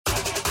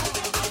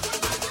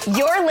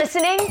You're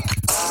listening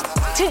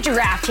to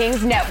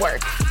DraftKings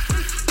Network.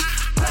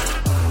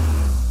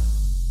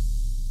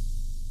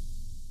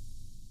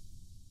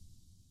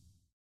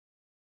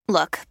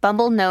 Look,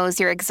 Bumble knows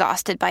you're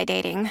exhausted by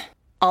dating.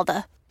 All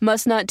the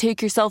must not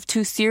take yourself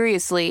too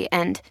seriously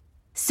and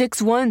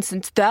 6'1"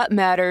 since that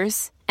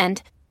matters.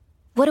 And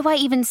what do I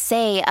even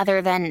say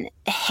other than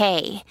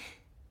hey?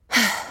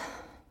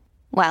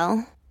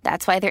 Well,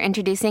 that's why they're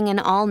introducing an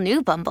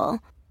all-new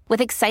Bumble with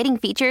exciting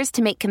features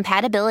to make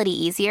compatibility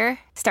easier,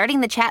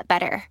 starting the chat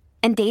better,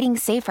 and dating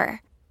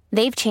safer.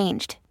 They've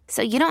changed,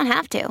 so you don't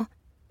have to.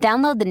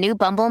 Download the new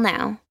Bumble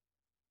now.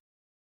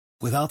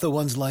 Without the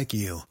ones like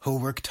you, who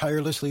work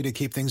tirelessly to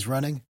keep things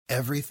running,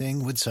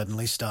 everything would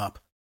suddenly stop.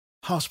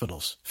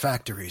 Hospitals,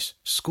 factories,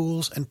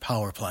 schools, and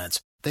power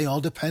plants, they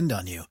all depend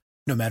on you.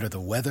 No matter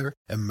the weather,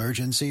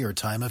 emergency, or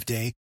time of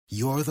day,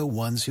 you're the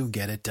ones who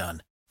get it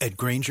done. At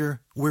Grainger,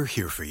 we're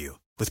here for you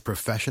with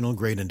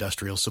professional-grade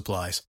industrial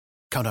supplies.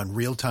 Count on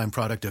real-time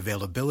product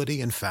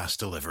availability and fast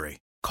delivery.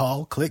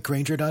 Call,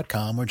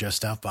 clickgrainger.com, or just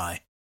stop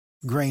by.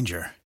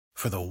 Grainger,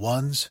 for the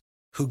ones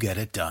who get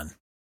it done.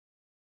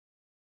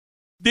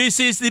 This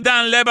is the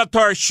Dan Le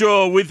Batard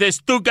Show with the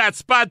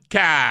Stugatz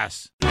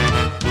Podcast.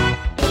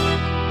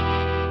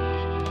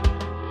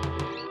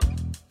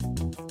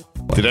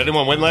 Did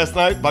anyone win last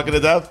night? Bucket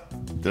of death?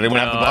 Did anyone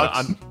have the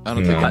Bucks? I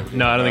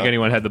don't think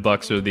anyone had the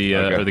Bucks or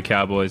the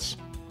Cowboys.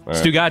 Right.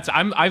 Stugatz,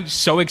 I'm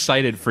so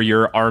excited for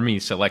your Army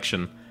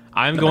selection.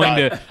 I'm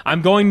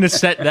going to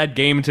set that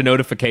game to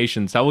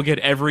notifications. I will get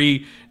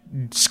every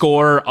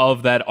score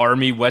of that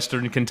Army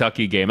Western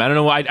Kentucky game. I don't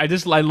know.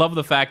 I love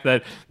the fact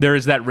that there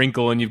is that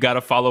wrinkle and you've got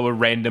to follow a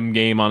random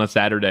game on a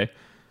Saturday.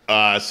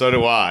 So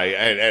do I.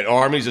 And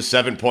Army's a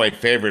 7-point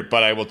favorite,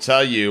 but I will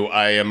tell you,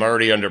 I am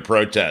already under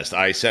protest.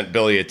 I sent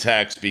Billy a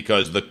text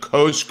because the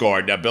Coast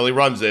Guard, now Billy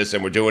runs this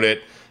and we're doing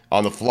it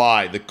on the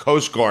fly. The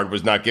Coast Guard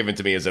was not given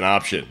to me as an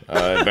option.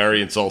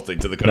 Very insulting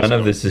to the Coast Guard. None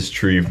of this is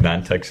true. You've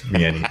not texted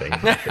me anything.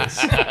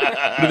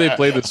 Who do they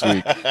play this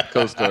week?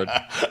 Coast Guard.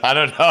 I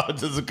don't know.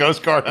 Does the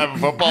Coast Guard have a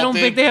football team? I don't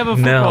think they have a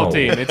football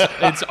team.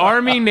 It's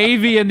Army,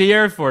 Navy, and the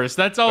Air Force.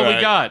 That's all we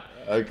got.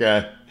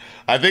 Okay.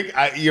 I think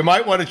you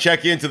might want to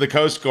check into the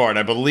Coast Guard.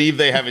 I believe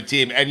they have a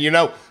team. And,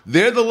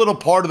 they're the little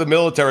part of the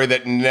military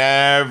that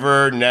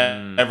never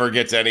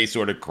gets any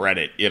sort of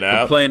credit,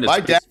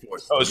 My dad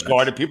was Coast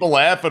Guard, and people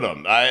laugh at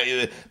him.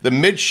 The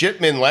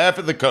midshipmen laugh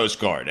at the Coast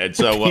Guard. And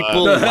so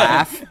people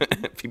laugh.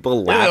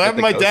 People laugh. They laugh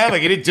at my dad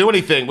like he didn't do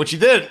anything, which he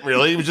didn't,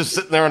 really. He was just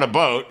sitting there on a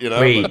boat,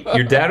 Wait,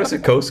 your dad was a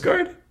Coast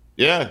Guard?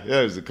 Yeah, he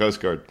was a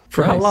Coast Guard.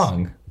 For how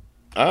long?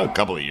 A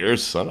couple of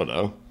years. I don't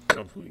know.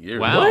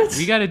 Wow, what?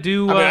 We got to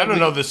do. I don't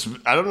know this.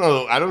 I don't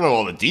know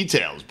all the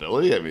details,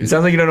 Billy. It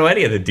sounds like you don't know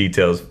any of the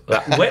details.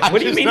 What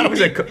do you mean he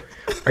was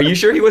Are you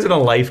sure he wasn't a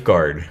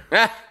lifeguard?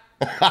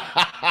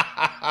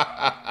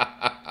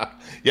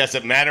 Yes,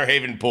 at Manor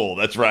Haven Pool.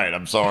 That's right.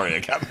 I'm sorry, I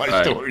got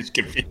my stories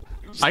confused.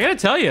 I got to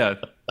tell you,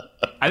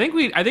 I think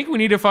we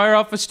need to fire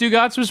off a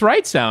Stugatz was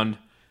right sound.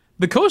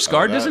 The Coast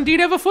Guard does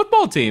indeed have a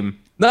football team.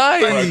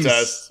 Nice.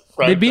 Protest.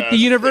 They beat the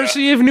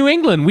University of New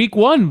England week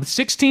 1,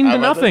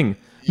 16-0.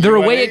 They're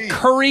away at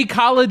Curry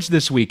College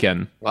this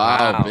weekend.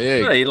 Wow.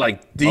 Big. What are you,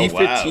 like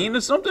D15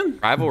 or something?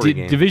 rivalry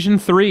game? Division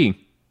 3.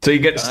 So you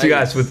get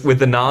Stugatz with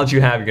the knowledge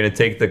you have, you're going to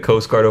take the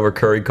Coast Guard over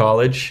Curry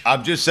College?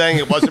 I'm just saying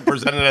it wasn't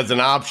presented as an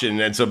option,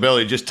 and so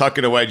Billy, just tuck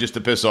it away just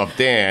to piss off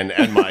Dan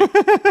and Mike.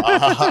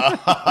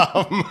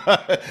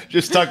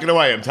 Just tuck it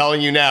away. I'm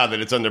telling you now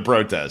that it's under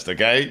protest.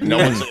 Okay, no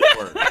one's saying a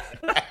word.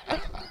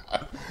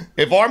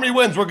 If Army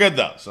wins, we're good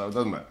though, so it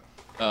doesn't matter.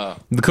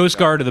 The Coast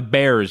Guard are the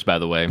Bears, by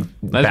the way.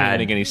 That doesn't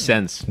make any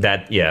sense.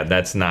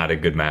 That's not a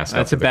good mascot.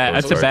 That's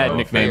a bad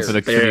nickname for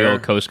the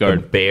old Coast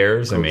Guard. The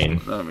Bears. I mean,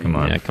 come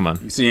on. Yeah, come on.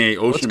 You see any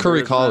ocean? What's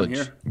Curry College?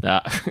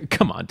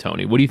 Come on,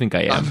 Tony. What do you think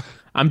I am?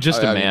 I'm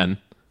just a man.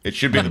 It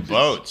should be the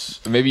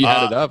boats. Maybe you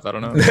had it up. I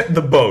don't know.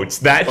 The boats.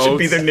 That should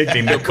be their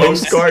nickname. The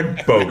Coast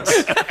Guard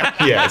boats.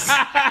 Yes.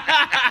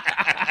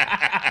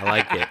 I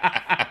like it.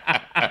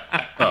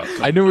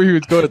 I knew where he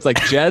was going. It's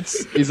like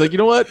jets. He's like, you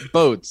know what?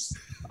 Boats.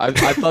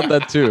 I thought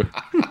that too.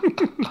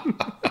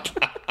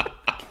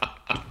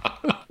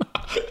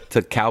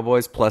 Took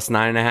Cowboys plus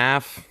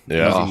 9.5.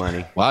 Yeah. Easy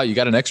money. Wow, you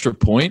got an extra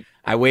point?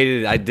 I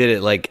waited. I did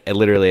it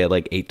literally at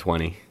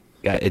 8:20.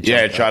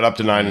 It shot up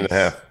to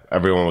 9.5.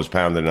 Everyone was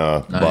pounding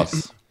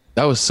Bucks.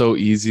 That was so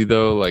easy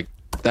though. Like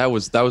that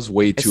was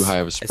way too high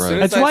of a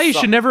spread. That's why you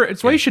should never.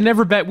 It's why you should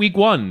never bet week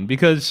 1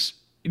 because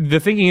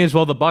the thinking is,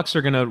 well, the Bucks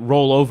are going to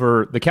roll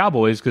over the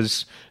Cowboys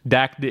because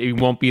Dak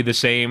won't be the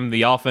same,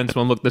 the offense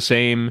won't look the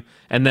same,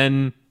 and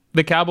then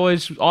the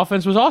Cowboys'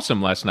 offense was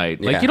awesome last night.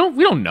 Like we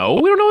don't know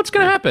what's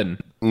going to happen.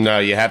 No,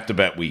 you have to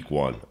bet week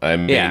 1. you've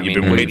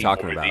been waiting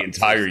for the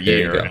entire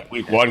year.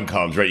 Week 1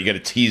 comes, right? You got to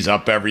tease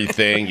up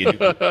everything. You do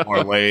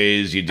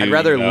parlays. You do. I'd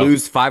rather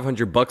lose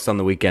 $500 on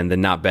the weekend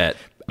than not bet.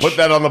 Put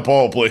that on the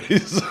poll,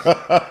 please.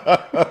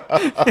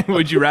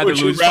 Would you rather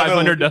lose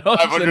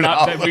 $500 than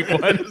not bet week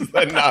 1?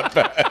 Than not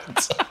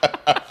bet.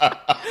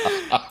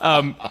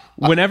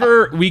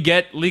 Whenever we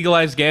get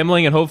legalized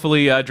gambling, and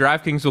hopefully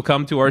DraftKings will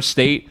come to our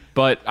state,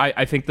 but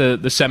I think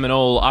the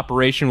Seminole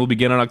operation will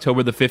begin on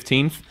October the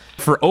 15th.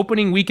 For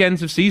opening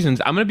weekends of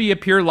seasons, I'm going to be a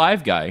pure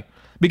live guy.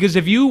 Because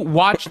if you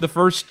watch the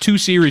first 2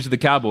 series of the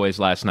Cowboys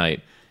last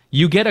night,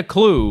 you get a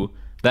clue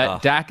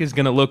that Dak is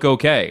going to look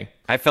okay.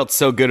 I felt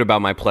so good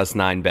about my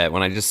 +9 bet.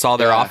 When I just saw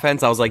their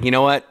offense, I was like, you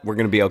know what? We're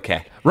going to be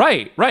okay.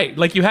 Right.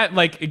 Like you had,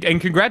 and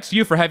congrats to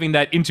you for having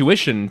that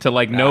intuition to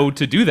know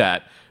to do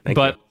that. Thank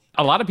but you.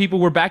 A lot of people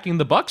were backing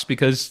the Bucs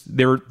because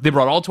they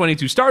brought all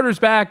 22 starters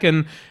back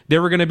and they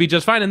were going to be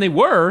just fine, and they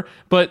were,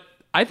 but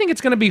I think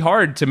it's going to be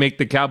hard to make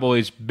the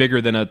Cowboys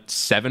bigger than a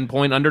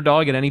 7-point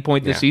underdog at any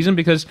point this season,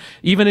 because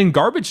even in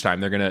garbage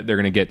time, they're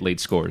gonna get late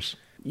scores.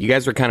 You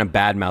guys were kind of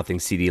bad-mouthing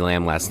CeeDee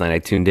Lamb last night. I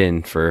tuned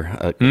in for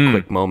a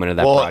quick moment of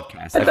that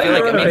broadcast. I feel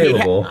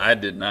like I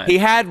did not. He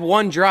had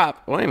one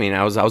drop. Well, I mean,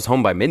 I was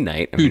home by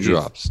midnight. Two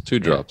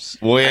drops.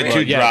 Well, he had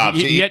 2 drops.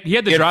 He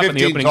had the drop in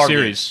the opening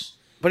series.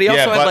 But he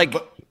also had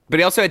but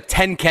he also had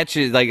 10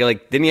 catches. Like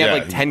didn't he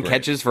have 10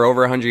 catches for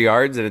over 100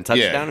 yards and a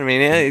touchdown? I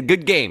mean,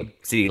 good game,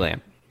 CeeDee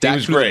Lamb. Dak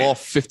threw the ball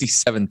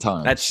 57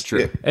 times. That's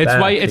true.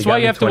 It's why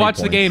you have to watch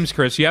the games,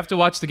 Chris. You have to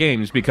watch the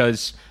games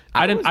because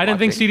I didn't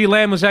think CeeDee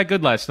Lamb was that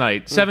good last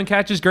night. 7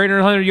 catches, greater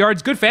than 100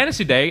 yards. Good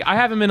fantasy day. I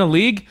have him in a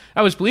league.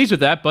 I was pleased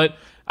with that, but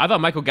I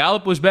thought Michael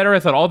Gallup was better. I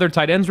thought all their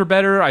tight ends were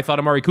better. I thought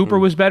Amari Cooper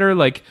was better.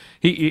 Like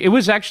it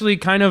was actually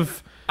kind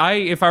of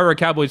if I were a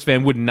Cowboys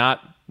fan, would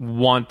not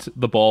want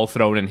the ball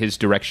thrown in his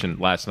direction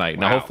last night.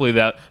 Now, hopefully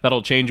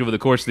that'll change over the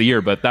course of the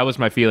year, but that was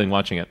my feeling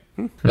watching it.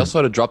 He also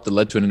had a drop that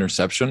led to an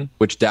interception,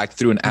 which Dak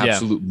threw an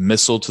absolute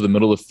missile to the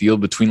middle of the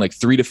field between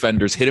 3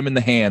 defenders, hit him in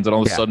the hands, and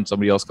all of a sudden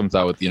somebody else comes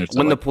out with the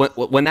interception.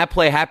 When that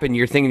play happened,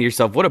 you're thinking to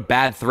yourself, what a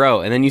bad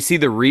throw. And then you see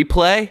the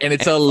replay, and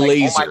it's a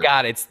laser. Oh my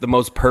God, it's the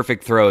most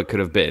perfect throw it could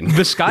have been.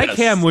 The sky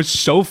cam was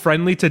so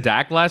friendly to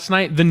Dak last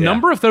night. The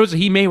number of throws that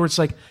he made where it's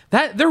like,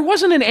 that there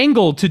wasn't an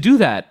angle to do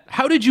that.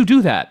 How did you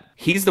do that?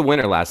 He's the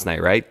winner last night,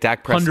 right?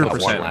 Dak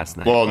Prescott won last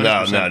night. Well,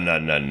 no.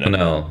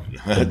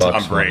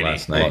 Tom Brady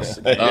last night.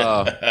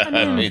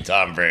 I mean,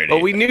 Tom Brady.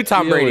 But we knew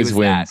Tom Brady was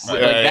wins.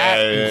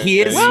 that. He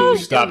is. Well,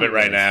 stop it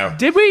right now.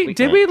 Did we?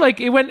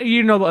 It went.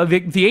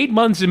 The 8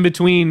 months in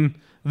between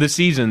the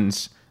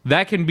seasons.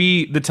 That can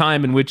be the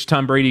time in which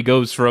Tom Brady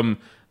goes from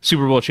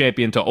Super Bowl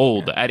champion to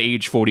old at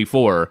age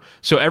 44.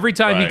 So every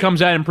time he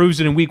comes out and proves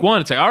it in week 1,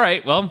 it's like, all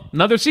right, well,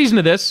 another season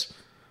of this.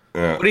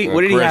 What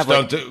did he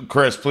have?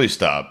 Chris, please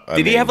stop.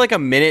 Did he have a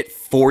minute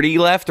 40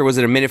 left, or was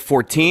it a minute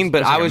 14?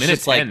 But I was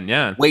just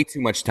 10, way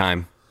too much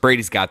time.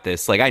 Brady's got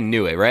this. I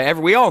knew it, right?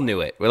 We all knew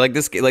it. We're like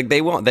this.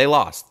 They won. They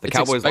lost. The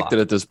Cowboys expected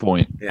lost at this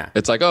point. Yeah,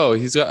 it's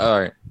he's got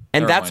all right.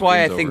 And that's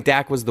why I think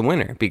Dak was the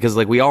winner, because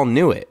we all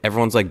knew it.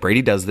 Everyone's like,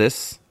 Brady does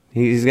this.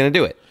 He's gonna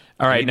do it.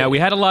 All right, now we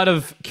had a lot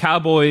of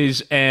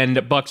Cowboys and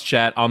Bucs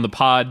chat on the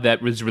pod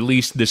that was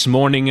released this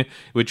morning,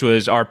 which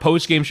was our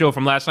post-game show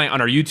from last night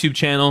on our YouTube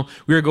channel.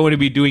 We are going to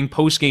be doing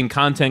post-game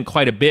content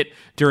quite a bit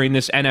during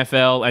this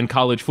NFL and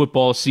college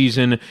football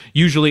season,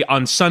 usually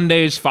on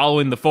Sundays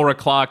following the 4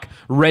 o'clock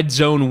red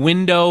zone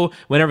window,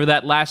 whenever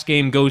that last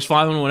game goes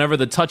following, whenever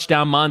the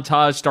touchdown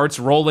montage starts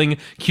rolling,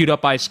 queued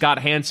up by Scott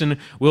Hansen.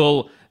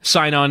 We'll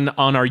sign on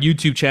our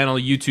YouTube channel,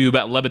 YouTube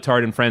at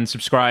Lebitard and Friends,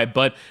 subscribe.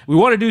 But we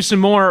want to do some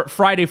more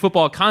Friday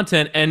football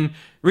content, and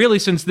really,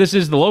 since this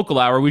is the local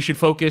hour, we should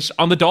focus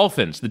on the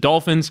Dolphins. The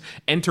Dolphins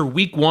enter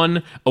week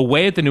 1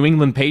 away at the New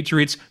England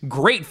Patriots.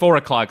 Great 4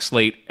 o'clock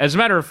slate. As a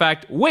matter of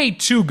fact, way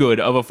too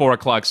good of a 4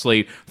 o'clock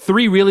slate.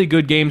 3 really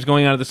good games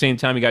going on at the same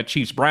time. You got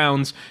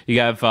Chiefs-Browns. You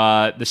have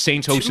the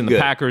Saints hosting the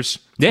Packers.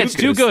 Yeah, it's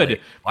too good.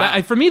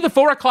 Wow. For me, the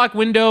 4 o'clock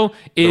window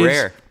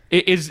is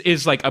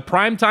like a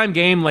primetime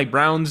game like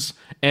Browns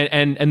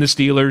and the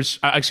Steelers.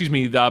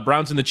 The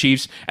Browns and the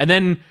Chiefs. And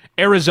then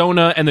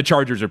Arizona and the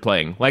Chargers are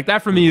playing.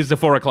 That for me is the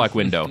 4 o'clock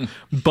window.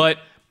 But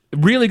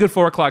really good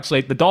 4 o'clock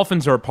slate. The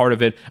Dolphins are a part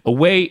of it,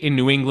 away in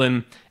New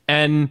England.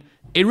 And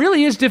it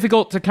really is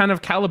difficult to kind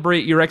of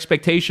calibrate your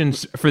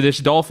expectations for this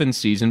Dolphins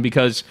season,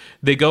 because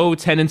they go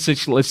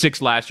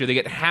 10-6 last year. They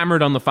get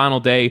hammered on the final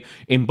day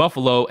in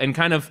Buffalo and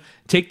kind of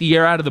take the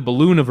air out of the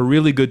balloon of a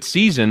really good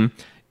season.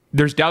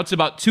 There's doubts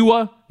about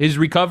Tua, his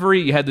recovery.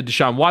 You had the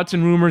Deshaun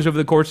Watson rumors over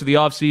the course of the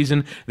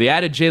offseason. They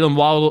added Jalen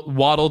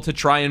Waddle to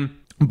try and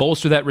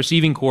bolster that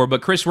receiving core.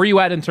 But Chris, where are you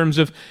at in terms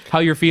of how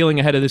you're feeling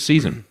ahead of this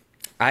season?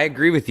 I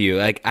agree with you.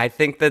 I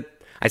think that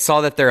I saw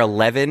that they're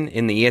 11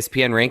 in the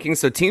ESPN rankings.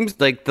 So teams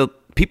the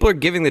people are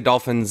giving the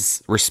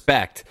Dolphins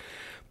respect,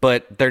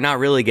 but they're not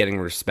really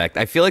getting respect.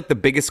 I feel like the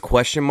biggest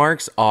question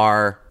marks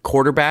are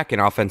quarterback and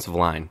offensive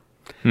line.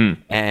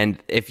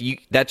 And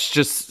that's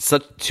just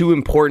such 2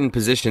 important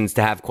positions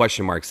to have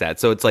question marks at.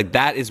 So it's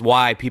that is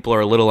why people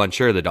are a little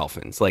unsure of the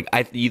Dolphins.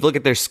 You look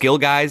at their skill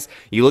guys,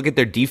 you look at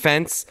their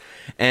defense,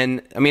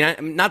 and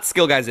I'm not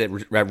skill guys at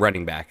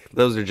running back.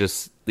 Those are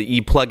just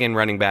you plug in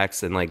running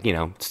backs and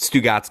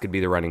Stu Gatz could be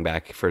the running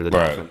back for the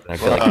Dolphins. I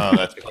feel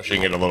that's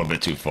pushing it a little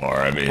bit too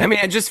far. I mean,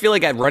 I just feel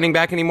like at running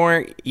back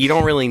anymore, you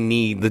don't really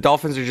need. The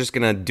Dolphins are just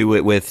gonna do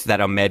it with that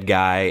Ahmed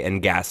guy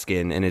and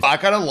Gaskin, and I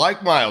kind of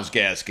like Myles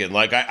Gaskin.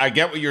 Like I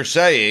get what you're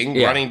saying.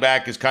 Yeah. Running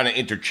back is kind of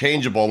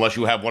interchangeable unless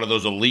you have one of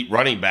those elite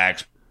running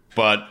backs,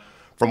 but.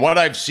 From what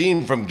I've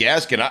seen from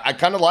Gaskin, I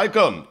kind of like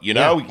him. He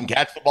can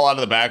catch the ball out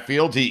of the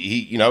backfield.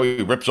 He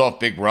rips off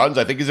big runs.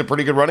 I think he's a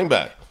pretty good running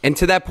back. And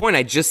to that point,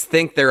 I just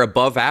think they're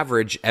above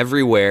average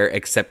everywhere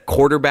except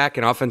quarterback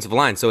and offensive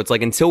line. So it's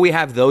like until we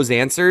have those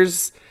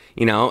answers,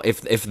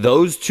 if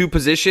those two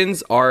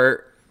positions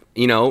are,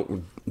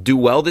 do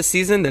well this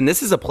season, then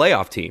this is a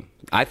playoff team,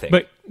 I think.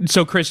 But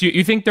so, Chris,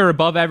 you think they're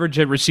above average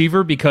at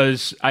receiver?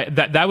 Because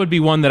that would be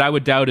one that I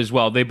would doubt as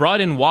well. They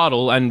brought in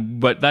Waddle,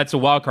 but that's a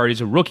wild card.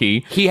 He's a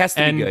rookie. He has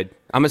to be good.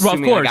 I'm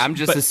assuming. Well, I'm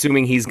just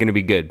assuming he's going to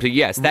be good. But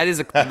yes, that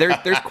is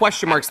there's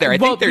question marks there. I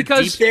think they're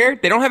deep there.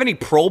 They don't have any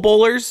Pro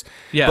Bowlers,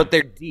 but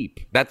they're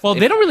deep. They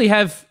don't really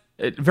have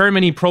very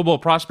many Pro Bowl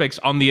prospects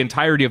on the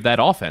entirety of that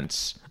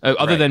offense.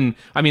 Other than,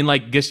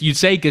 you'd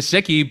say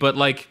Gesicki, but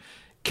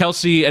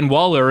Kelsey and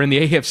Waller are in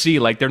the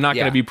AFC, they're not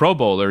going to be Pro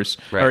Bowlers,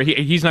 or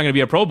he's not going to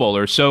be a Pro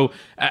Bowler. So,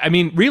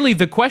 really,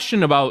 the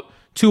question about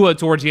Tua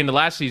towards the end of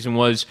last season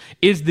was,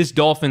 is this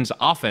Dolphins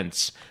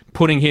offense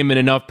putting him in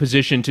enough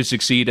position to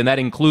succeed? And that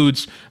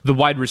includes the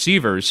wide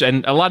receivers.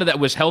 And a lot of that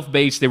was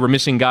health-based. They were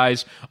missing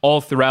guys all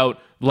throughout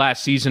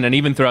last season and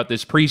even throughout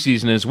this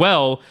preseason as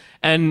well.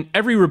 And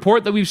every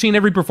report that we've seen,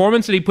 every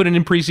performance that he put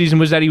in preseason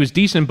was that he was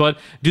decent, but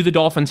do the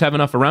Dolphins have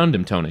enough around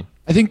him, Tony?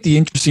 I think the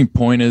interesting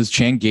point is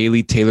Chan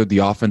Gailey tailored the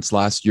offense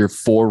last year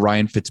for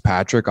Ryan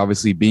Fitzpatrick,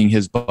 obviously being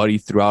his buddy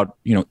throughout,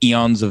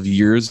 eons of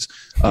years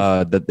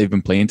that they've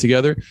been playing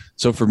together.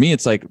 So for me,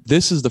 it's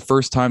this is the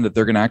first time that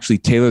they're going to actually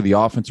tailor the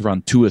offense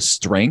around Tua's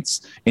strengths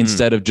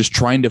instead of just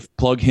trying to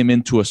plug him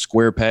into a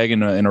square peg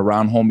in a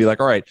round hole and be like,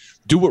 all right,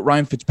 do what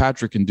Ryan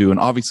Fitzpatrick can do. And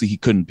obviously he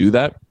couldn't do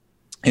that.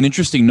 An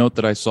interesting note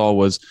that I saw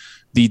was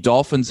the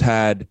Dolphins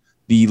had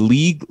the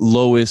league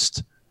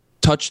lowest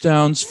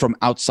touchdowns from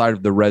outside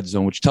of the red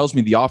zone, which tells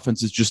me the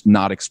offense is just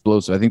not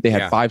explosive. I think they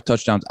had 5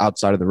 touchdowns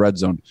outside of the red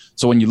zone.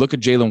 So when you look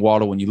at Jalen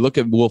Waddle, when you look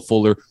at Will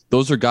Fuller,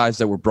 those are guys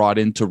that were brought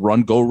in to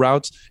run go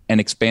routes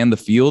and expand the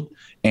field.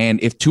 And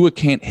if Tua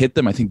can't hit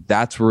them, I think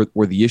that's where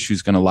the issue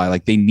is going to lie.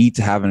 They need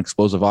to have an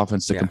explosive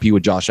offense to compete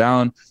with Josh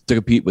Allen, to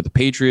compete with the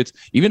Patriots,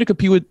 even to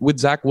compete with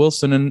Zach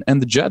Wilson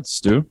and the Jets,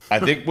 Stu. I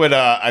think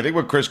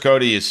what Chris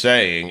Cody is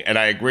saying, and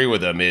I agree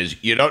with him,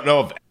 is you don't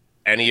know if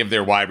any of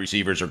their wide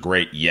receivers are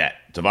great yet.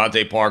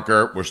 Devontae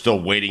Parker, we're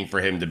still waiting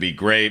for him to be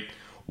great.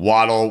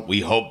 Waddle,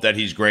 we hope that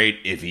he's great.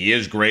 If he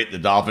is great, the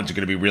Dolphins are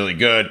going to be really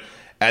good.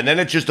 And then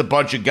it's just a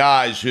bunch of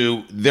guys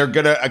who they're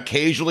going to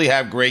occasionally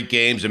have great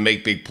games and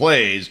make big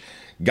plays.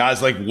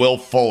 Guys like Will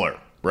Fuller,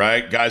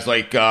 right? Guys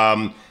like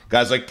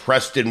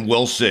Preston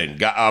Wilson,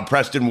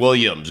 Preston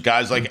Williams,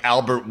 guys like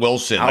Albert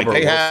Wilson.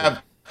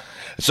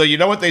 So you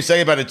know what they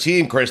say about a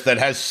team, Chris, that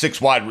has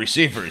 6 wide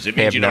receivers? It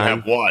means you don't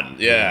have one.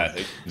 Yeah,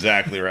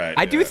 exactly right.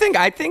 I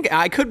think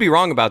I could be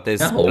wrong about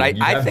this, but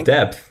I think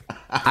depth.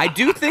 I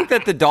do think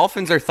that the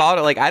Dolphins are thought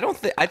of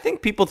I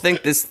think people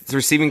think this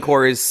receiving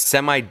core is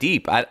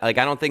semi-deep. I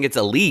don't think it's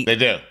elite. They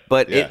do.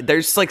 But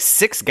there's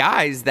 6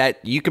 guys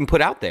that you can put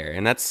out there,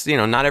 and that's,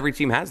 not every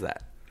team has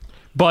that.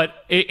 But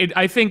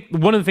I think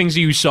one of the things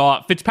that you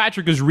saw,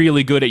 Fitzpatrick was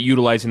really good at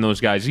utilizing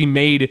those guys. He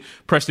made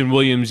Preston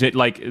Williams,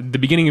 the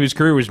beginning of his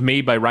career was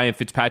made by Ryan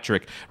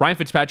Fitzpatrick. Ryan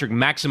Fitzpatrick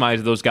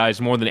maximized those guys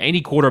more than any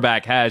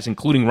quarterback has,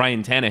 including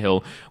Ryan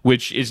Tannehill,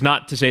 which is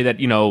not to say that,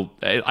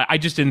 I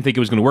just didn't think it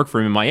was going to work for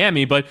him in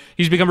Miami, but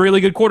he's become a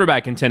really good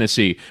quarterback in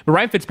Tennessee. But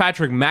Ryan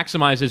Fitzpatrick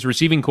maximized his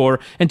receiving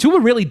core, and Tua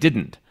really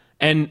didn't.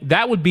 And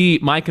that would be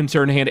my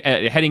concern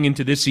heading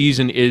into this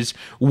season is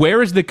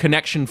where is the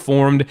connection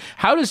formed?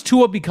 How does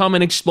Tua become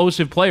an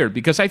explosive player?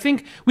 Because I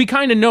think we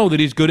kind of know that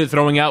he's good at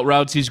throwing out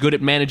routes. He's good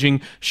at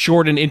managing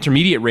short and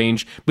intermediate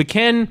range. But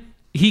can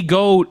he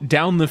go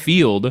down the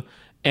field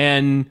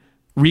and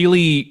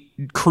really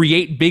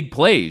create big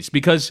plays?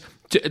 Because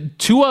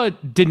Tua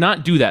did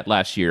not do that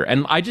last year,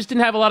 and I just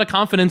didn't have a lot of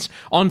confidence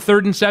on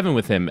 3rd and 7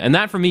 with him, and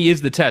that for me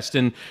is the test.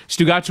 And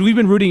Stugotz, we've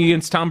been rooting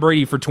against Tom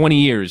Brady for 20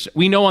 years.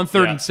 We know on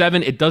 3rd and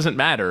 7 it doesn't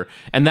matter,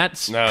 and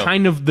that's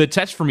kind of the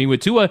test for me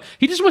with Tua.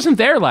 He just wasn't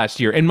there last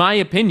year, in my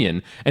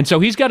opinion, and so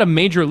he's got a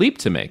major leap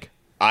to make.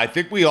 I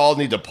think we all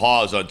need to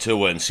pause on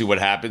Tua and see what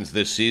happens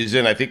this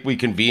season. I think we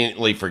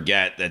conveniently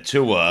forget that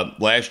Tua,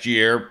 last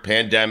year,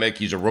 pandemic,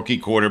 he's a rookie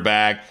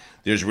quarterback.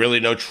 There's really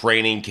no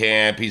training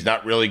camp. He's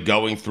not really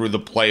going through the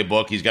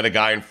playbook. He's got a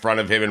guy in front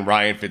of him in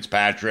Ryan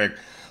Fitzpatrick.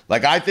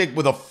 I think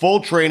with a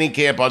full training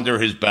camp under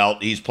his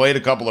belt, he's played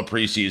a couple of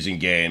preseason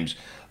games.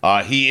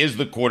 He is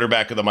the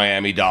quarterback of the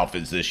Miami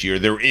Dolphins this year.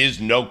 There is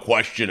no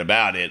question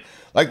about it.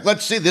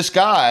 Let's see, this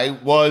guy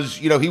was,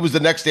 he was the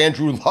next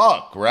Andrew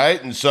Luck,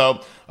 right? And so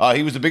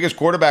He was the biggest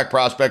quarterback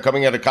prospect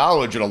coming out of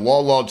college in a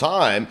long, long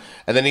time,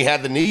 and then he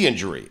had the knee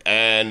injury.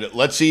 And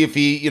let's see if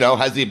he,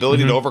 has the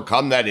ability to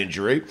overcome that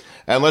injury,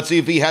 and let's see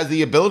if he has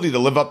the ability to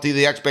live up to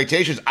the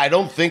expectations. I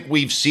don't think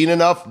we've seen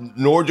enough,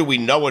 nor do we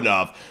know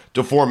enough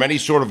to form any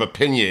sort of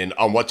opinion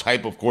on what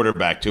type of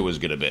quarterback Tua is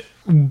going to be.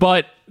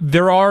 But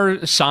there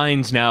are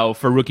signs now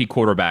for rookie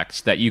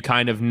quarterbacks that you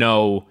kind of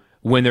know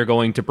when they're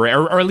going to break,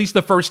 or at least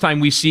the first time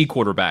we see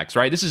quarterbacks,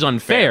 right? This is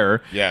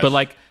unfair, yes. But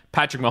like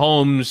Patrick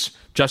Mahomes,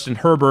 Justin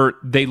Herbert,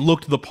 they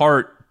looked the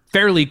part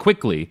fairly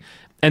quickly.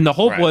 And the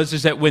hope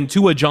is that when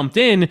Tua jumped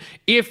in,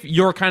 if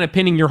you're kind of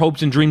pinning your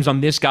hopes and dreams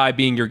on this guy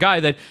being your guy,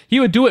 that he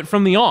would do it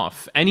from the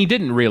off. And he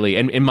didn't really,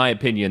 in my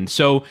opinion.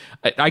 So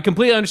I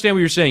completely understand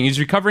what you're saying. He's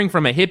recovering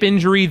from a hip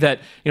injury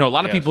that, a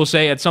lot of people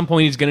say at some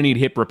point he's going to need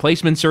hip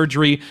replacement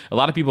surgery. A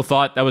lot of people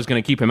thought that was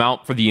going to keep him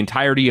out for the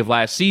entirety of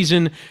last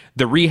season.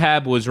 The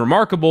rehab was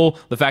remarkable.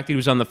 The fact that he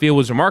was on the field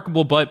was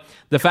remarkable. But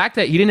the fact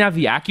that he didn't have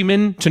the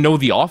acumen to know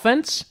the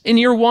offense in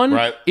year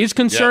one is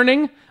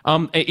concerning.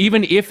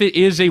 Even if it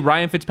is a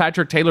Ryan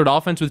Fitzpatrick tailored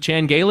offense with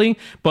Chan Gailey,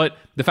 but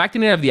the fact that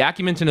he didn't have the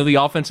acumen to know the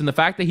offense and the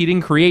fact that he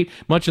didn't create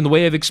much in the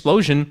way of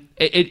explosion,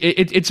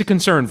 it's a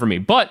concern for me.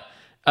 But,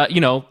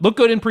 look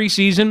good in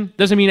preseason,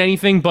 doesn't mean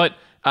anything, but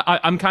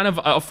I'm kind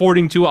of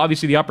affording to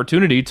obviously the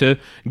opportunity to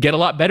get a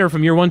lot better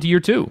from year one to year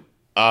two.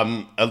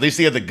 At least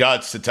he had the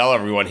guts to tell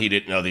everyone he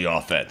didn't know the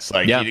offense.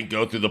 He didn't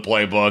go through the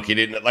playbook. He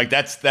didn't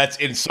that's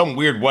in some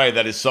weird way,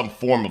 that is some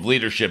form of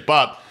leadership.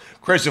 But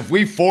Chris, if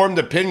we formed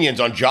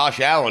opinions on Josh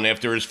Allen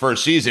after his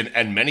first season,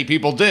 and many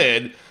people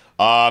did,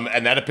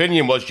 and that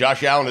opinion was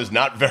Josh Allen is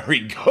not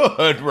very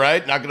good,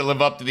 right? Not going to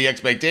live up to the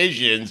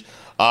expectations.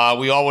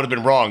 We all would have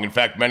been wrong. In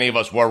fact, many of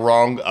us were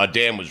wrong.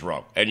 Dan was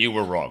wrong, and you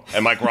were wrong,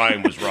 and Mike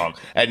Ryan was wrong,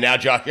 and now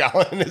Josh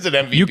Allen is an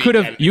MVP.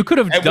 You could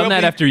have done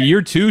that after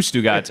year two,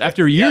 Stugotz.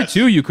 After year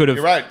two, you could have.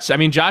 You're right. I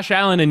mean, Josh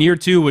Allen in year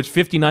two was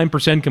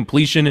 59%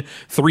 completion,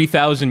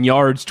 3,000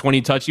 yards,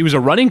 20 touch. He was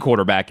a running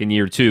quarterback in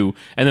year two,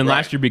 and then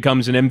last year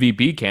becomes an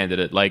MVP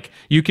candidate.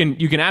 You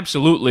can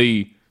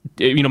absolutely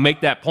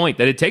make that point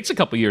that it takes a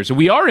couple years. And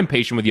we are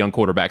impatient with young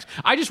quarterbacks.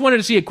 I just wanted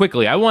to see it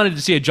quickly. I wanted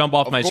to see it jump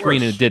off my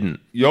screen, and it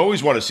didn't. You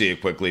always want to see it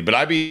quickly, but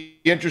I'd be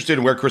interested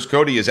in where Chris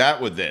Cody is at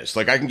with this.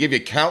 I can give you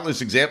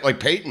countless examples. Like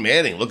Peyton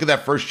Manning, look at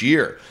that first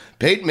year.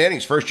 Peyton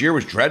Manning's first year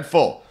was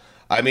dreadful.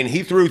 I mean,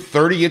 he threw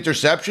 30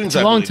 interceptions. It's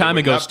a long time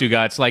ago,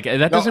 Stugotz.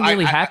 That doesn't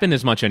really happen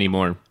as much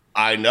anymore.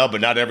 I know,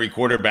 but not every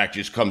quarterback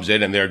just comes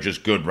in and they're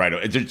just good right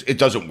away. It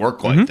doesn't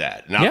work like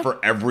that. Not for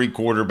every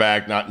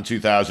quarterback, not in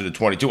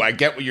 2022. I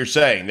get what you're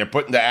saying. They're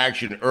putting the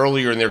action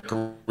earlier in their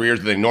careers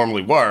than they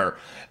normally were,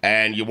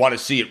 and you want to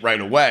see it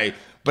right away.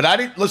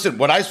 But listen,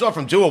 what I saw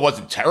from Tua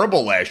wasn't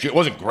terrible last year. It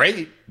wasn't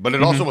great, but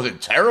it also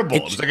wasn't terrible.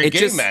 It was like a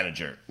game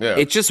manager. Yeah.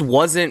 It just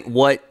wasn't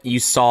what you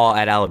saw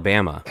at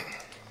Alabama.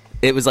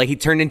 It was like he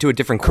turned into a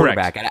different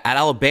quarterback. At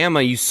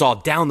Alabama, you saw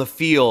down the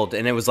field,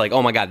 and it was like,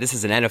 oh my God, this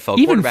is an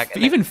NFL quarterback.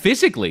 Even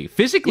physically,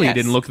 he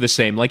didn't look the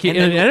same. In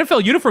an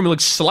NFL uniform, he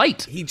looked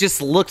slight. He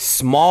just looked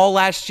small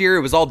last year.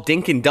 It was all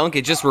dink and dunk.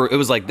 It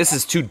was like, this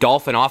is too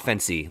Dolphin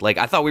offense-y.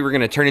 I thought we were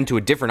going to turn into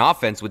a different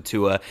offense with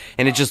Tua,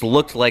 and it just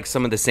looked like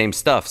some of the same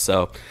stuff.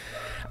 So,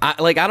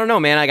 I don't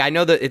know, man. I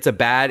know that it's a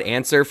bad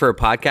answer for a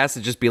podcast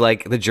to just be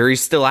like, the jury's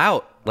still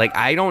out.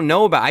 I don't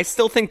know I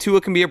still think Tua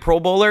can be a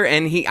Pro Bowler,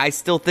 and I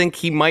still think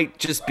he might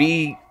just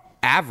be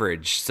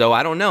average. So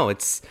I don't know.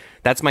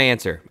 That's my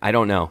answer. I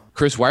don't know.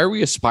 Chris, why are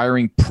we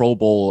aspiring Pro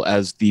Bowl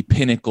as the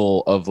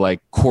pinnacle of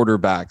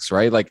quarterbacks,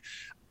 right?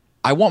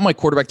 I want my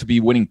quarterback to be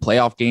winning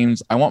playoff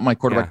games. I want my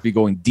quarterback to be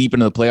going deep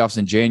into the playoffs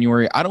in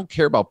January. I don't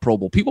care about Pro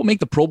Bowl. People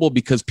make the Pro Bowl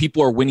because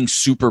people are winning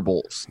Super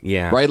Bowls.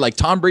 Yeah. Right?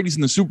 Tom Brady's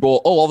in the Super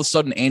Bowl. Oh, all of a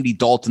sudden Andy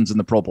Dalton's in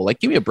the Pro Bowl.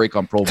 Give me a break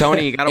on Pro Bowl.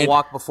 Tony, you got to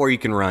walk before you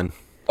can run.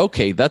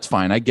 Okay, that's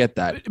fine. I get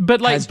that.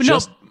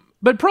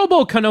 But Pro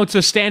Bowl connotes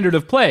a standard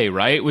of play,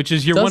 right? Which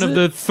is one of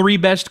the three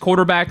best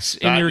quarterbacks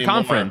in your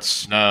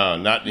conference. No,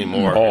 not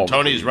anymore.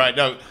 Tony's right.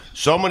 No,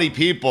 so many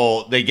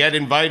people, they get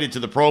invited to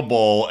the Pro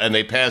Bowl and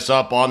they pass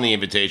up on the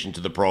invitation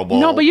to the Pro Bowl.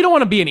 No, but you don't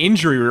want to be an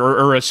injury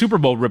or a Super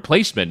Bowl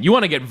replacement. You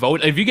want to get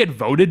voted. If you get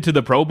voted to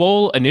the Pro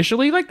Bowl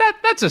initially,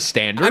 that's a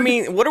standard. I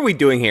mean, what are we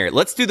doing here?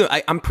 Let's do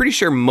I'm pretty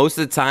sure most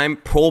of the time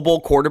Pro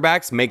Bowl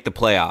quarterbacks make the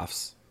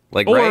playoffs.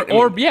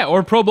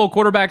 Or Pro Bowl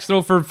quarterbacks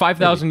throw for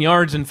 5,000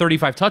 yards and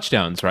 35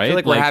 touchdowns, right? I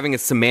feel we're having a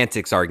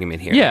semantics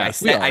argument here. Yeah,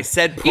 I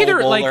said Pro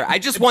Bowler. I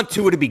just want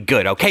Tua to be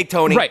good, okay,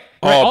 Tony? Right.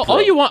 All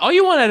you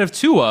want out of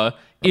Tua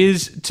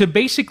is to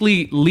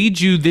basically lead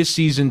you this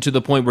season to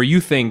the point where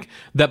you think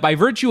that by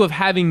virtue of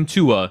having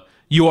Tua,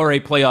 you are a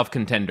playoff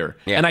contender.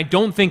 Yeah. And I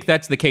don't think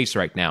that's the case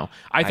right now.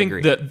 I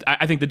think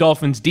the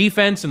Dolphins'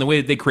 defense and the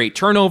way that they create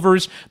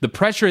turnovers, the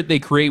pressure that they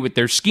create with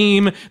their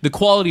scheme, the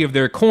quality of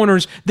their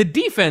corners, the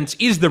defense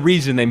is the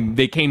reason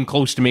they came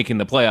close to making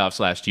the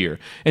playoffs last year.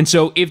 And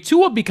so if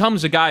Tua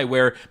becomes a guy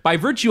where by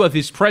virtue of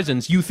his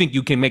presence, you think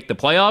you can make the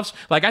playoffs,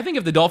 I think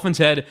if the Dolphins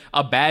had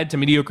a bad to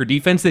mediocre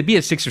defense, they'd be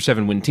a 6 or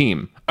 7 win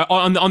team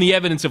on the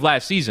evidence of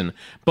last season.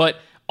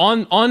 But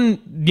on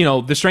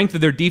the strength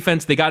of their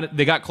defense, they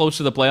got close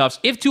to the playoffs.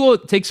 If Tua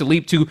takes a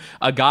leap to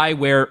a guy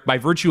where, by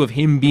virtue of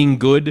him being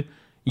good,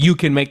 you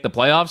can make the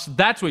playoffs,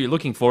 that's what you're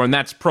looking for, and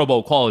that's Pro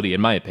Bowl quality,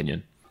 in my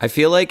opinion. I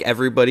feel like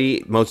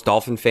most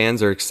Dolphin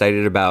fans are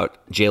excited about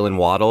Jalen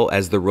Waddle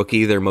as the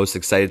rookie they're most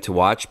excited to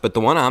watch. But the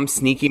one I'm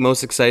sneaky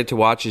most excited to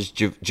watch is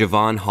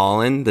Javon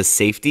Holland, the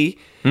safety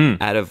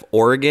out of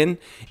Oregon.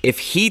 If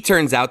he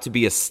turns out to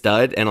be a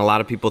stud, and a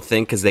lot of people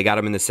think because they got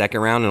him in the second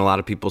round, and a lot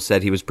of people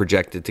said he was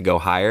projected to go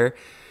higher,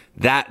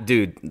 that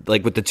dude,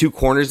 like with the 2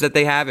 corners that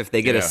they have, if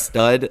they get a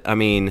stud, I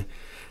mean,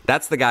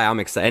 that's the guy I'm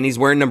excited. And he's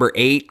wearing number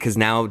 8 because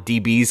now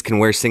DBs can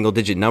wear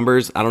single-digit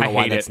numbers. I don't know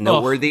why that's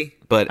noteworthy.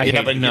 But you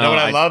know what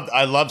I loved?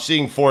 I love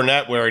seeing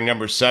Fournette wearing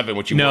number 7,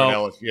 which he wore in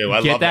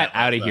LSU. Get that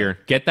out of here.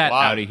 Get that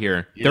out of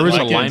here. There was a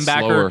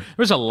linebacker. There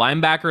was a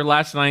linebacker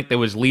last night that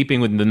was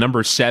leaping with the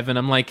number 7.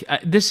 I'm like,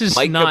 this is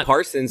Micah not.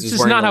 Parsons This is is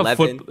wearing not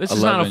 11. how this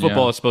is not how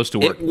football is supposed to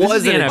work. It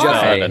was the an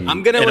NFL.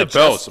 I'm going to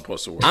adjust.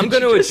 Supposed to work. I'm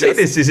going to adjust. Say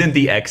this isn't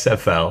the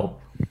XFL.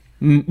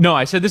 No,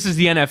 I said this is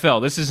the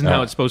NFL. This isn't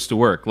how it's supposed to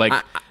work.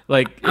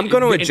 I'm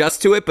going to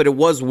adjust to it, but it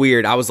was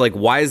weird. I was like,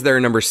 why is there a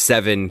number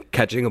 7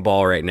 catching a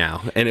ball right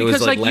now? And it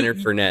was like Leonard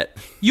Fournette.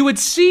 You would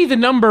see the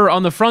number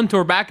on the front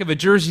or back of a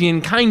jersey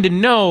and kind of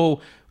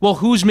know, well,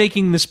 who's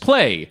making this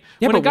play?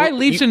 Yeah, when a guy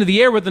leaps into the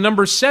air with the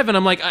number 7,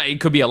 I'm like, it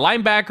could be a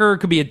linebacker, it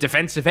could be a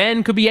defensive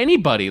end, could be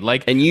anybody.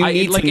 And you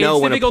need to know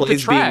when a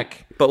play's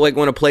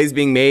when a play's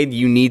being made,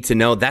 you need to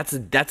know that's a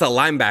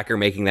linebacker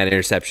making that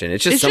interception.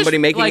 It's just somebody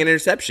making an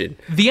interception.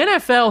 The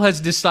NFL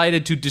has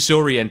decided to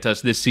disorient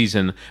us this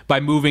season by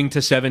moving to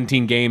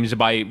 17 games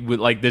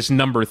with this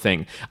number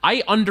thing.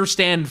 I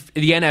understand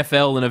the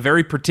NFL in a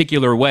very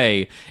particular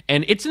way,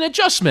 and it's an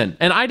adjustment.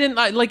 And I didn't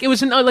it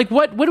was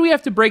what do we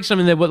have to break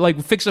something that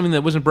would fix something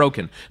that wasn't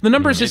broken? The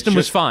number system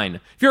was fine.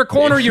 If you're a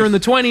corner, you're in the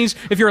 20s.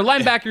 If you're a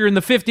linebacker, you're in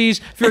the 50s.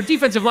 If you're a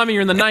defensive lineman,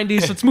 you're in the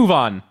 90s. Let's move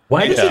on.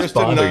 Why does this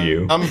bother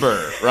you?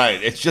 Number,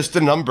 right? It's just a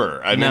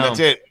number. I mean, that's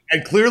it.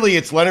 And clearly,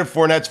 it's Leonard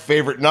Fournette's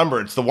favorite number.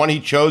 It's the one he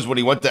chose when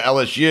he went to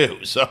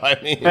LSU. So I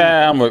mean,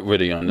 I'm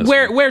with you on this.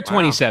 We're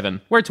 27.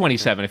 Wow. We're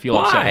 27. If you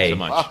love 7 so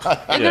much,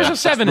 there's a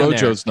 7 in there.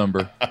 Rojo's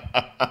number.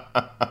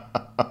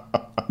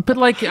 But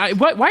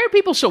why are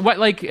people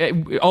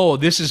so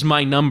this is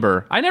my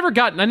number? I never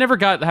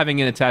got having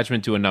an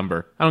attachment to a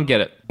number. I don't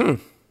get it.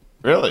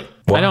 Really?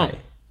 Why? I don't.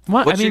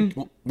 What?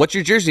 What's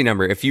your jersey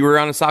number? If you were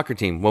on a soccer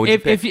team, what would you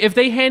pick? If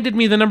they handed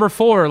me the number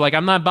 4,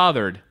 I'm not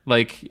bothered.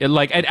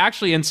 And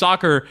actually in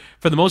soccer,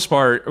 for the most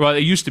part,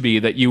 it used to be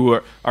that you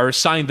are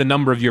assigned the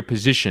number of your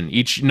position.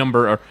 Each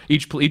number or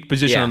each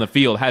position on the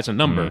field has a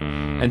number,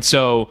 and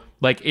so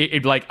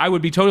I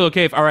would be totally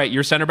okay if, all right,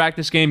 you're center back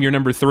this game, you're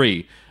number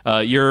 3.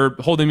 You're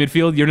holding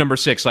midfield, you're number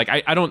 6.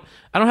 I don't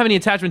have any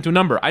attachment to a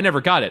number. I never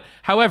got it.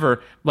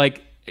 However,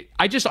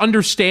 I just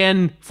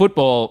understand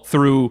football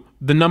through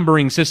the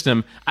numbering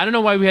system. I don't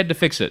know why we had to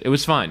fix it. It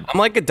was fine. I'm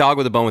like a dog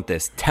with a bone with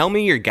this. Tell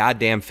me your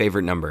goddamn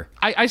favorite number.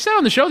 I said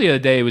on the show the other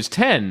day it was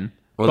 10.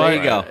 Well, there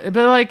you go.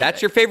 But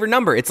that's your favorite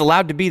number. It's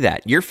allowed to be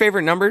that. Your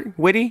favorite number,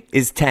 Whitty,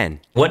 is 10.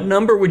 What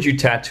number would you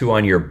tattoo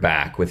on your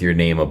back with your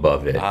name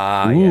above it?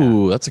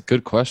 Ooh, that's a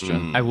good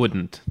question. I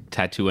wouldn't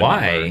tattoo a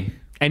number.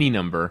 Any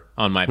number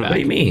on my back. What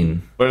do you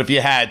mean? But if you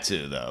had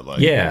to, though.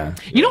 Yeah.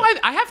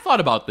 I have thought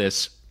about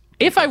this.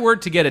 If I were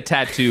to get a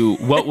tattoo,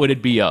 what would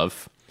it be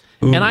of?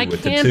 Ooh, and I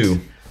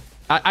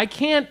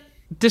can't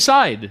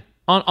decide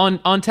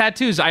on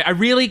tattoos. I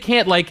really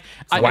can't. Why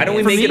don't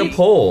we make it a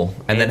poll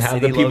and then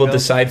have the people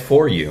decide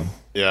for you?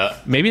 Yeah.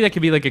 Maybe that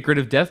could be like a grid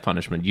of death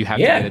punishment. You have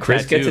to get a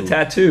Chris tattoo. gets a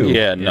tattoo.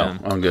 Yeah, no,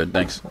 I'm good.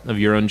 Thanks. Of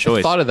your own choice.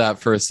 I thought of that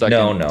for a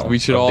second. No. We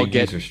should all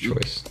get user's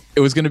choice. It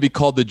was going to be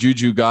called the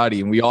Juju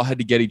Gotti, and we all had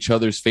to get each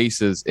other's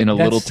faces in a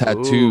little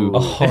tattoo. A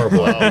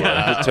horrible idea.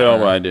 That's a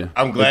terrible idea.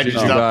 I'm glad you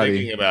stopped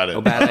thinking about it.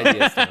 No bad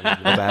ideas. No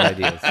bad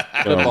ideas.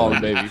 Football,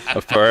 baby.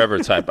 A forever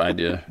type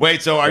idea.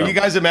 Wait, so are you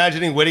guys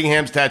imagining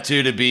Whittingham's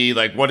tattoo to be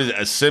what is it?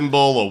 A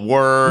symbol, a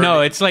word?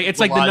 No, it's like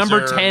the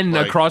number 10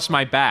 across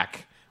my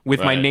back with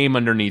my name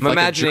underneath. I'm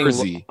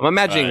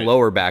imagining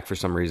lower back for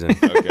some reason.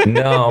 Okay.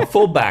 No,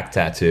 full back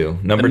tattoo.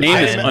 Number the name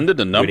 10 is under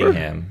the number.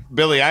 Whittingham.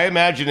 Billy, I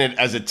imagine it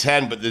as a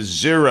 10, but the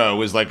 0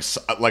 is like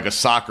a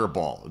soccer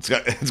ball. It's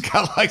got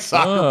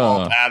soccer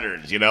ball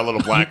patterns,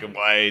 little black and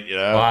white.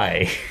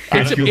 Why?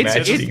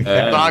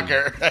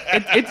 Soccer.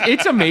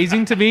 It's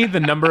amazing to me the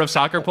number of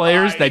soccer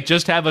players that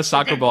just have a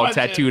soccer ball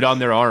tattooed on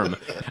their arm.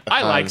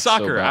 I like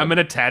soccer. I'm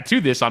gonna tattoo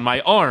this on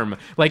my arm.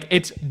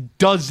 It's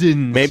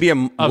dozens. Maybe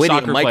of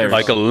soccer players.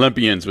 Like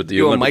Olympians with the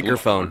a Olympic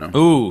microphone.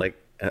 Ooh,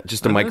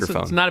 just a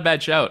microphone. It's not a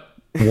bad shout.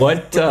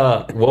 What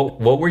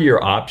were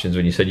your options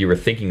when you said you were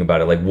thinking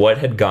about it? What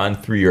had gone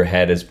through your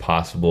head as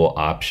possible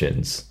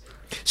options?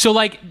 So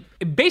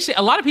basically,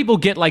 a lot of people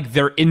get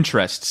their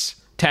interests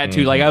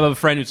tattooed. I have a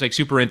friend who's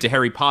super into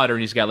Harry Potter, and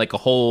he's got a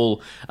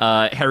whole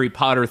Harry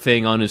Potter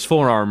thing on his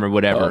forearm or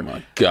whatever. Oh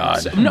my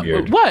god!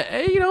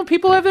 What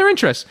people have their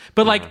interests,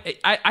 but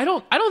I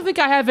don't think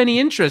I have any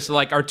interests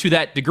or to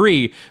that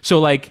degree.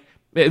 So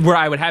where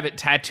I would have it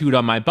tattooed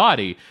on my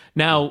body.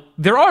 Now,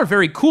 there are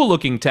very cool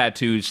looking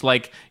tattoos,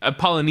 like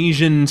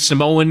Polynesian,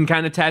 Samoan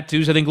kind of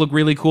tattoos I think look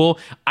really cool.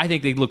 I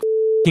think they look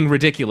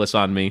ridiculous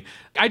on me.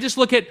 I just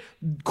look at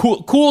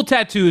cool